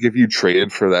know what? Like if you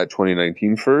traded for that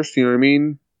 2019 first, you know what I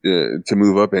mean? To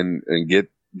move up and get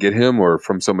him or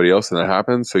from somebody else, and that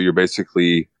happens. So you're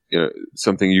basically,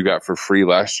 something you got for free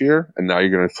last year, and now you're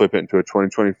going to flip it into a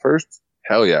 2020 first.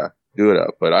 Hell yeah, do it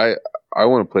up. But I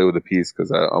want to play with the piece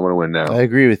because I want to win now. I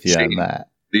agree with you Shane, on that.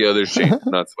 The other Shane,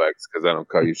 not Swags, because I don't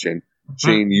call you Shane.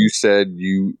 Shane, you said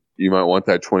you might want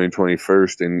that 2020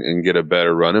 first and get a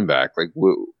better running back. Like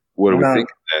what are we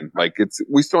thinking then? Like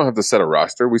we still have to set a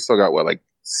roster. We still got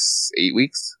 8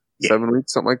 weeks, 7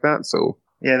 weeks, something like that. So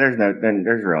yeah, there's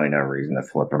really no reason to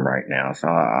flip him right now. So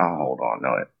I'll hold on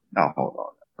to it. I'll hold on.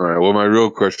 All right. Well, my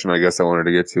real question, I guess I wanted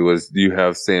to get to was, do you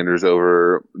have Sanders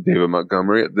over David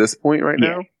Montgomery at this point right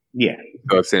now? Yeah.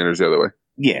 So have Sanders the other way.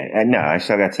 Yeah, no, I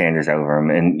still got Sanders over him,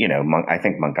 and I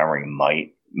think Montgomery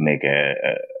might make an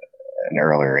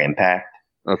earlier impact.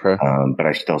 Okay, but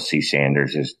I still see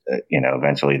Sanders as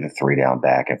eventually the 3-down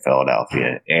back in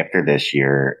Philadelphia. After this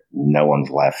year, no one's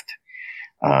left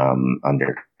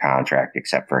under contract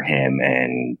except for him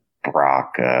and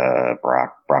Brock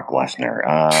Lesnar.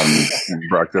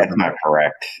 That's not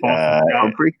correct.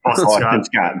 Boston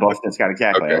Scott,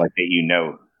 exactly. Okay. I like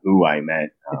that who I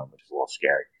meant, which is a little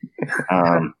scary.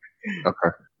 Okay.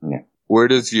 Yeah. Where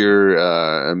does your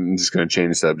I'm just going to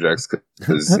change subjects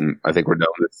because I think we're done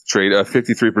with this trade.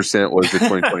 53% was the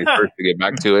 2021 to get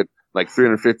back to it, like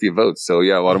 350 votes. So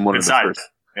yeah, a lot of money.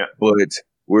 Yeah. But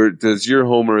where does your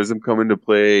homerism come into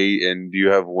play? And do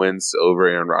you have Wentz over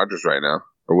Aaron Rodgers right now,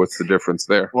 or what's the difference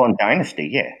there? Well, in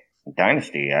Dynasty,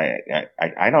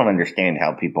 I don't understand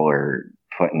how people are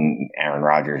putting Aaron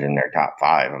Rodgers in their top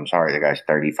 5. I'm sorry, the guy's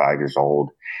 35 years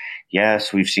old.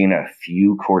 Yes, we've seen a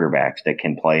few quarterbacks that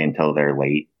can play until their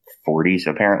late 40s,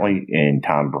 apparently, and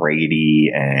Tom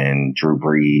Brady and Drew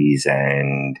Brees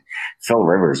and Phil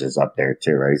Rivers is up there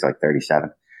too, right? He's like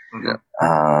 37. Yeah.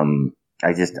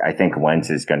 I think Wentz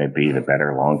is going to be the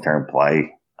better long-term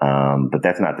play. But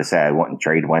that's not to say I wouldn't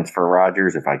trade Wentz for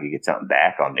Rodgers if I could get something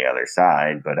back on the other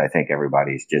side. But I think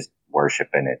everybody's just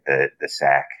worshiping at the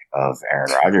sack of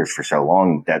Aaron Rodgers for so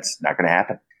long. That's not going to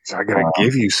happen. So I got to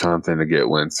give you something to get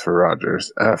Wentz for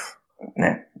Rodgers.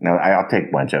 No, I'll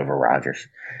take Wentz over Rodgers.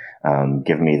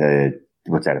 Give me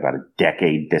what's that, about a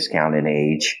decade discount in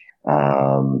age.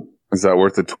 Is that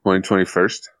worth the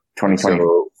 2021st? 2020.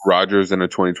 So Rodgers in a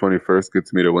 2021st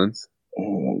gets me to Wentz?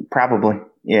 Probably,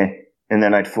 yeah. And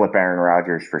then I'd flip Aaron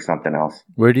Rodgers for something else.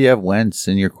 Where do you have Wentz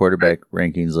in your quarterback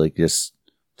rankings? Like just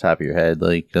top of your head,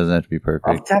 like doesn't have to be perfect.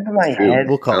 Off the top of my head,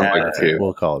 we'll call it 2.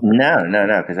 We'll call it.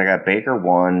 No, because I got Baker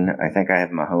 1. I think I have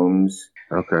Mahomes.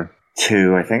 Okay.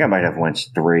 2. I think I might have Wentz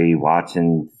 3.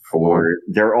 Watson 4.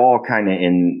 They're all kind of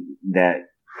in that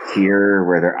tier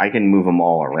where I can move them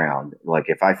all around. Like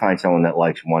if I find someone that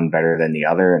likes one better than the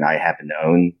other, and I happen to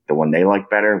own the one they like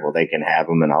better, well, they can have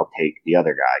them, and I'll take the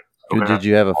other guy. Okay. Did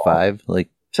you have a 5? Like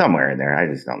somewhere in there? I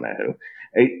just don't know who.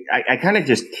 I kind of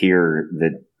just tier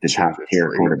the top tier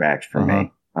quarterbacks for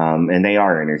me. And they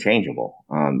are interchangeable.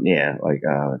 Like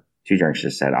Two Drinks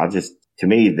just said, to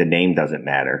me, the name doesn't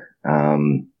matter.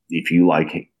 If you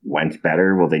like Wentz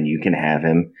better, well, then you can have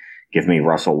him. Give me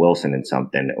Russell Wilson and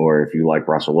something. Or if you like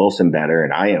Russell Wilson better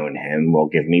and I own him, well,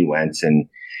 give me Wentz and,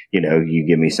 you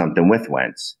give me something with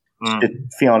Wentz. Just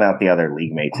feeling out the other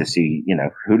league mates to see,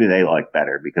 who do they like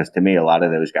better? Because to me, a lot of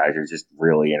those guys are just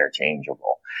really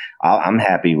interchangeable. I'm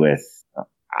happy with,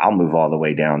 I'll move all the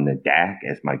way down to Dak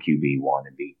as my QB1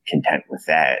 and be content with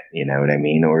that. You know what I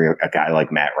mean? Or a guy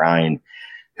like Matt Ryan,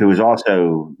 who is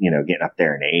also, getting up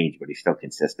there in age, but he's still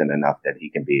consistent enough that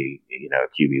he can be, a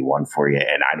QB1 for you.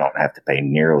 And I don't have to pay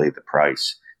nearly the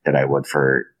price that I would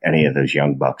for any of those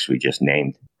young bucks we just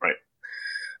named. Right.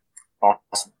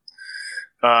 Awesome.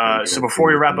 So before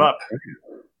we wrap up,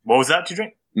 what was that, Two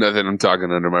Drink? Nothing. I'm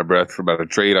talking under my breath about a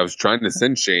trade. I was trying to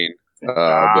send Shane,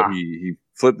 but he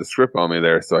flipped the script on me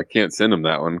there, so I can't send him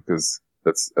that one because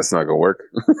that's not gonna work.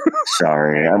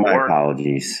 Sorry, my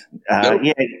apologies. Nope.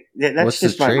 That's what's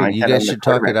just the trade? You guys should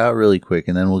talk it out really quick,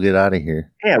 and then we'll get out of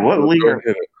here. Yeah, what league?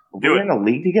 We're in a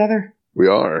league together. We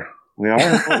are. We are.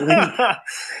 What league?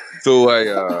 So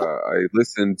I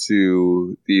listened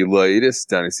to the latest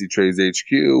Dynasty Trades HQ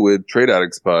with Trade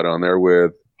Addict Pod on there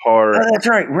with Har. Oh, that's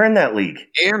right. We're in that league.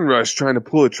 And Rush trying to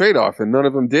pull a trade off, and none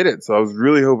of them did it. So I was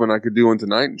really hoping I could do one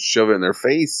tonight and shove it in their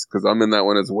face because I'm in that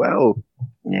one as well.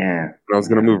 Yeah. I was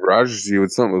going to move Rodgers to you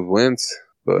with something with Wentz,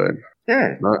 but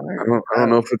I don't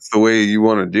know if it's the way you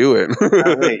want to do it.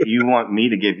 Wait, you want me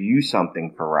to give you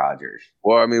something for Rodgers?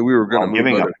 Well, I mean, we were going to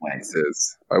move other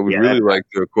pieces. I would really like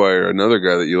to acquire another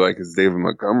guy that you like is David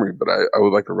Montgomery, but I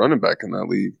would like a running back in that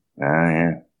league.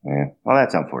 Yeah. Well,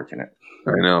 that's unfortunate.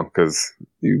 I know, because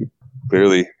you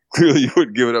clearly you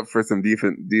would give it up for some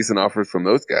decent offers from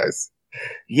those guys.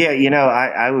 Yeah,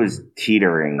 I was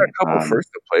teetering. A couple first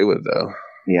to play with, though.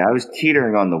 Yeah, I was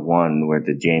teetering on the one with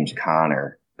the James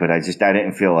Conner, but I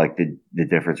didn't feel like the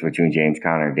difference between James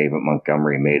Conner and David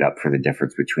Montgomery made up for the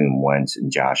difference between Wentz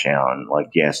and Josh Allen. Like,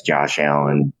 yes, Josh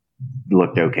Allen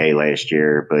looked okay last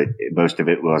year, but most of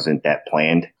it wasn't that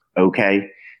planned okay.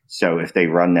 So if they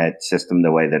run that system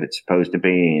the way that it's supposed to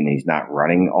be and he's not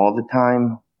running all the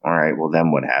time, all right, well,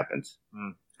 then what happens?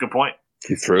 Good point.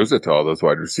 He throws it to all those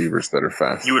wide receivers that are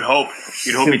fast. You would hope.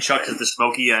 You'd hope he chucks it to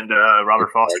Smokey and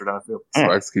Robert Foster downfield.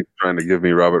 Flex keeps trying to give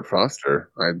me Robert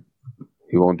Foster.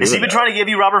 He won't do it. Has he been trying to give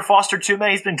you Robert Foster too,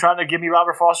 man? He's been trying to give me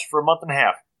Robert Foster for a month and a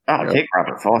half. Oh, take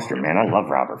Robert Foster, man. I love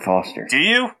Robert Foster. Do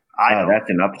you? That's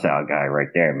an upside guy right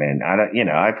there, man.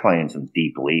 I play in some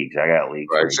deep leagues. I got leagues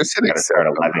where just you got to start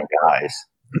 11 guys.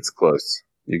 It's close.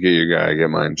 You get your guy, I get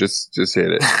mine. Just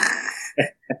hit it.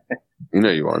 You know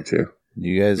you want to.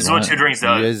 You guys. This is what 2 Drinks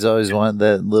does. You guys always want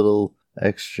that little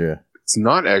extra. It's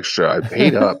not extra. I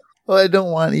paid up. Well, I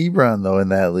don't want Ebron though in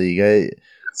that league. Yes,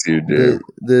 you do.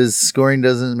 The scoring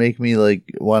doesn't make me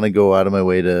want to go out of my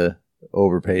way to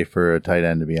overpay for a tight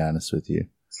end. To be honest with you.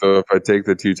 So if I take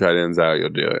the 2 tight ends out, you'll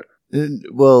do it.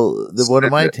 Well, what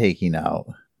am I taking out?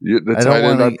 The tight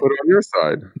end I put on your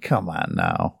side. Come on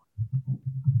now.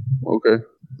 Okay.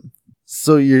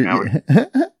 So you're.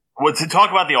 Well, to talk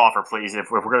about the offer, please.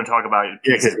 If we're going to talk about it,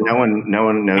 because no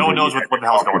one knows what the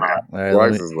hell's going on. All right,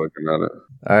 Bryce is looking at it.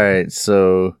 All right,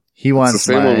 so he wants it's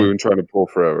the same one we've been trying to pull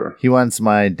forever. He wants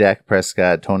my Dak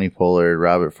Prescott, Tony Pollard,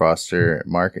 Robert Foster,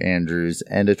 Mark Andrews,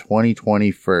 and a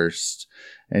 2020 first.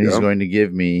 And he's going to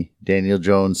give me Daniel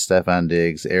Jones, Stephon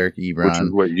Diggs, Eric Ebron, which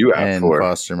is what you asked and for.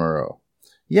 Foster Moreau.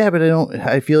 Yeah, but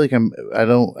I feel like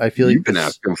you've been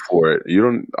asking for it.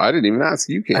 I didn't even ask.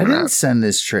 You can't. I didn't send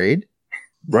this trade.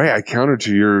 Right, I countered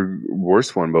to your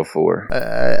worst one before.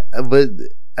 But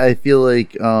I feel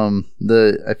like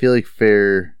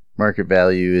fair market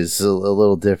value is a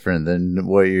little different than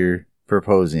what you're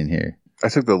proposing here. I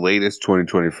took the latest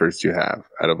 2020 first you have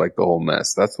out of the whole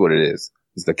mess. That's what it is.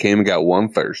 Is the came and got one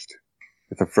first.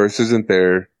 If the first isn't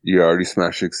there, you already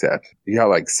smash accept. You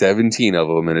got 17 of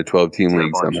them in a 12-team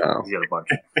league somehow. You got a bunch.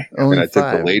 Only and I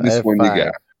took the latest one 5. You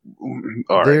got.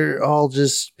 All They're right. all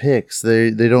just picks.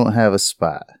 They don't have a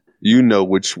spot. You know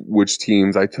which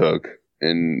teams I took,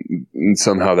 and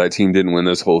somehow that team didn't win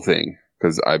this whole thing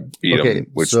because I beat them,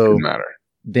 which didn't matter.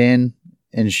 Dan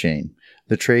and Shane,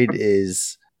 the trade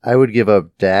is I would give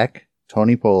up Dak,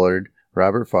 Tony Pollard,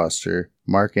 Robert Foster,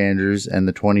 Mark Andrews, and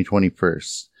the 2020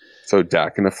 first. So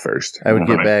Dak in the first. I would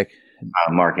get back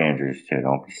Mark Andrews too.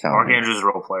 Don't be selling. Mark Andrews is a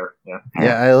role player. Yeah.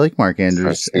 Yeah, I like Mark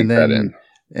Andrews. And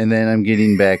then I'm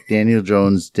getting back Daniel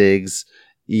Jones, Diggs,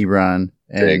 Ebron,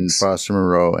 and Foster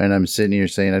Moreau. And I'm sitting here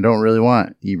saying I don't really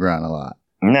want Ebron a lot.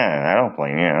 No, I don't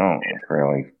blame you. I don't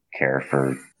really care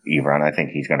for Ebron. I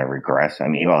think he's going to regress. I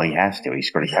mean, well, he has to. He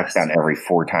scored a touchdown every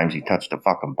 4 times he touched the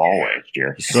fucking ball last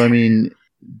year. So I mean,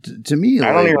 to me,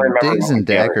 Diggs and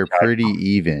Dak are pretty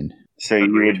even. So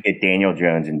you would get Daniel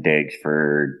Jones and Diggs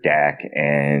for Dak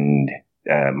and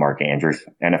Mark Andrews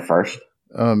and a first?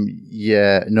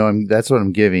 Yeah. No, that's what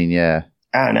I'm giving, yeah.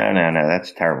 Oh, no.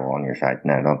 That's terrible on your side.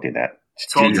 No, don't do that.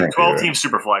 12-team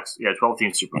Superflex. Yeah,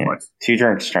 12-team Superflex. 2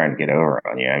 Drinks trying to get over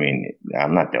on you. I mean,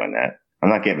 I'm not doing that. I'm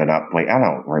not giving up. Wait, I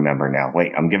don't remember now.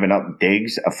 Wait, I'm giving up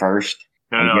Diggs a first.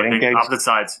 No, Diggs, opposite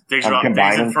sides. Diggs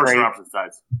and first are opposite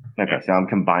sides. Okay, so I'm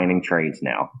combining trades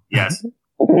now. Yes.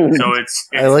 So it's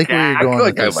I like where you're going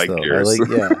with this, I like though. Yours.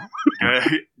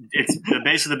 It's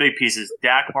basically the big pieces.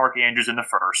 Dak, Mark Andrews in the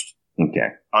first. Okay.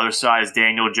 Other sides,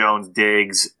 Daniel Jones,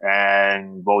 Diggs,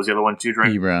 and what was the other one? 2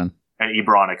 Drinks? Ebron. And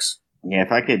Ebronix. Yeah,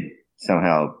 if I could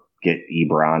somehow get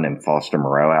Ebron and Foster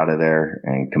Moreau out of there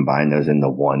and combine those into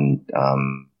one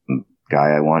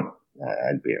guy I want,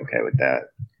 I'd be okay with that.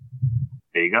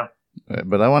 There you go.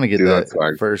 But I want to get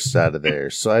that first out of there.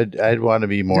 So I'd want to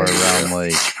be more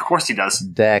around of course he does.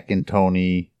 Dak and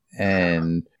Tony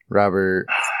and Robert.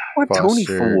 What Tony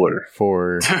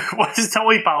for? What is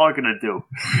Tony Pollard going to do?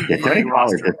 Yeah, Tony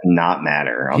Pollard does not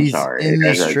matter. I'm sorry. He's in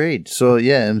this trade. So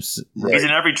yeah, he's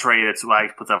in every trade that's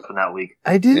Swag puts up in that league.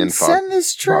 I didn't send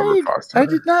this trade. I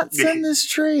did not send this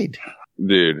trade,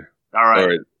 dude. All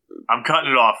right. I'm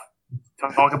cutting it off.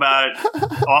 Talk about it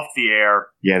off the air.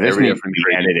 Yeah, this needs to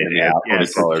be edited out.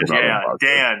 Yes.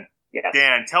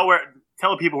 Dan, tell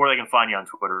the people where they can find you on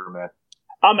Twitter, man.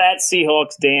 I'm at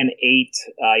Seahawks Dan 8.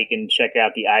 You can check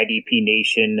out the IDP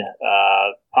Nation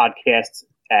podcast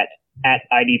at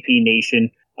IDP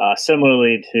Nation.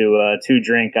 Similarly to 2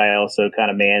 Drink, I also kind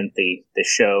of man the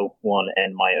show one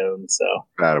and my own. So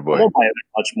I won't play it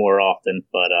much more often,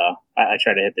 but I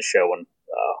try to hit the show one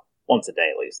once a day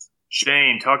at least.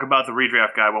 Shane, talk about the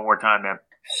redraft guide one more time, man.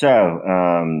 So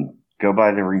go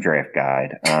buy the redraft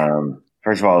guide.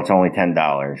 First of all, it's only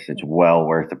 $10. It's well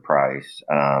worth the price.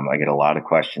 I get a lot of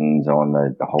questions on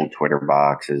the whole Twitter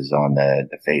boxes, on the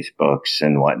Facebooks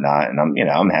and whatnot, and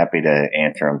I'm happy to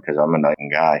answer them because I'm a nice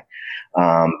guy.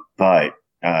 But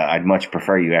I'd much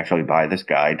prefer you actually buy this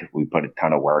guide. We put a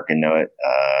ton of work into it.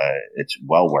 It's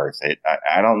well worth it.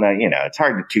 I don't know, it's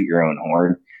hard to toot your own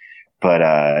horn, but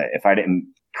if I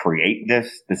didn't create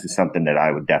this is something that I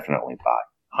would definitely buy.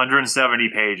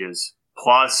 170 pages.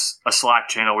 Plus a Slack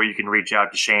channel where you can reach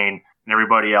out to Shane and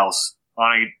everybody else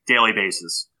on a daily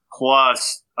basis.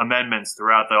 Plus amendments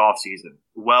throughout the offseason.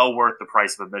 Well worth the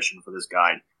price of admission for this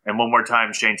guide. And one more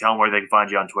time, Shane, tell them where they can find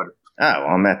you on Twitter. Oh,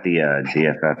 I'm at the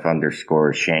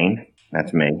DFF_Shane.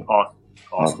 That's me.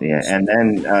 Awesome. Yeah. And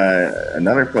then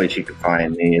another place you can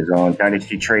find me is on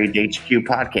Dynasty Trade HQ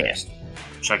podcast.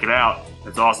 Check it out.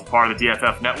 It's also part of the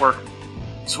DFF network.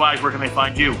 Swag, where can they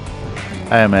find you?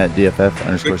 I am at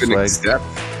DFF_Swag. Step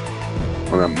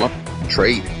on that muck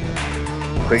trade.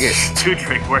 Click it.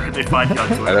 Tudrick, where can they find you on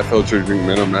Twitter? NFL Tudrick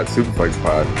Minimum at Superflex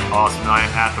Pod. Awesome. I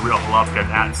am at The Real Halutka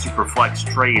at Superflex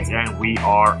Trades, and we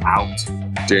are out.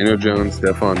 Daniel Jones,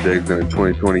 Stephon Diggs in a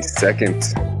 2020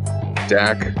 second.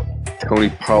 Dak, Tony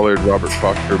Pollard, Robert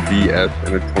Foster, BS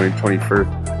in a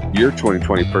 2021. Your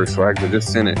 2021 Swags, I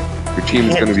just sent it. Your team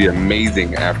is going to be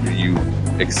amazing after you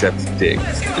accept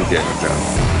Diggs and Daniel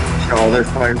Jones. So all those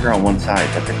players are on one side.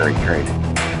 That's a great trade.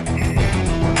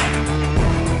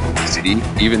 See,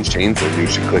 even Shane says you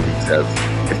should click accept.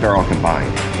 If they're all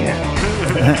combined, yeah.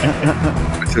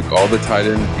 I took all the tight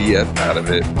end BS out of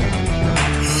it.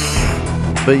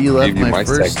 But you left my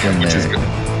first second, in which there. is good.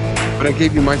 But I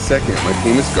gave you my second. My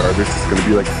team is garbage. It's going to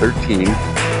be like 13,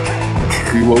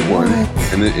 301,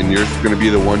 and yours is going to be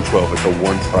the 112. It's a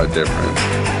 1-spot difference.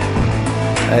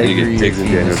 I you agree. get Diggs and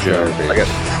Daniel Jones. I got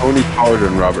Tony Pollard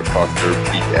and Robert Foster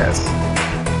BS.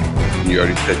 You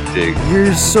already said Diggs.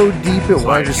 You're so deep at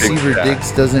wide receiver.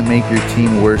 Diggs doesn't make your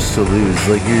team worse to lose.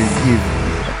 Like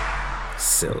you're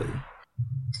silly.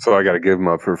 So I got to give him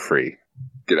up for free.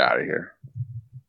 Get out of here.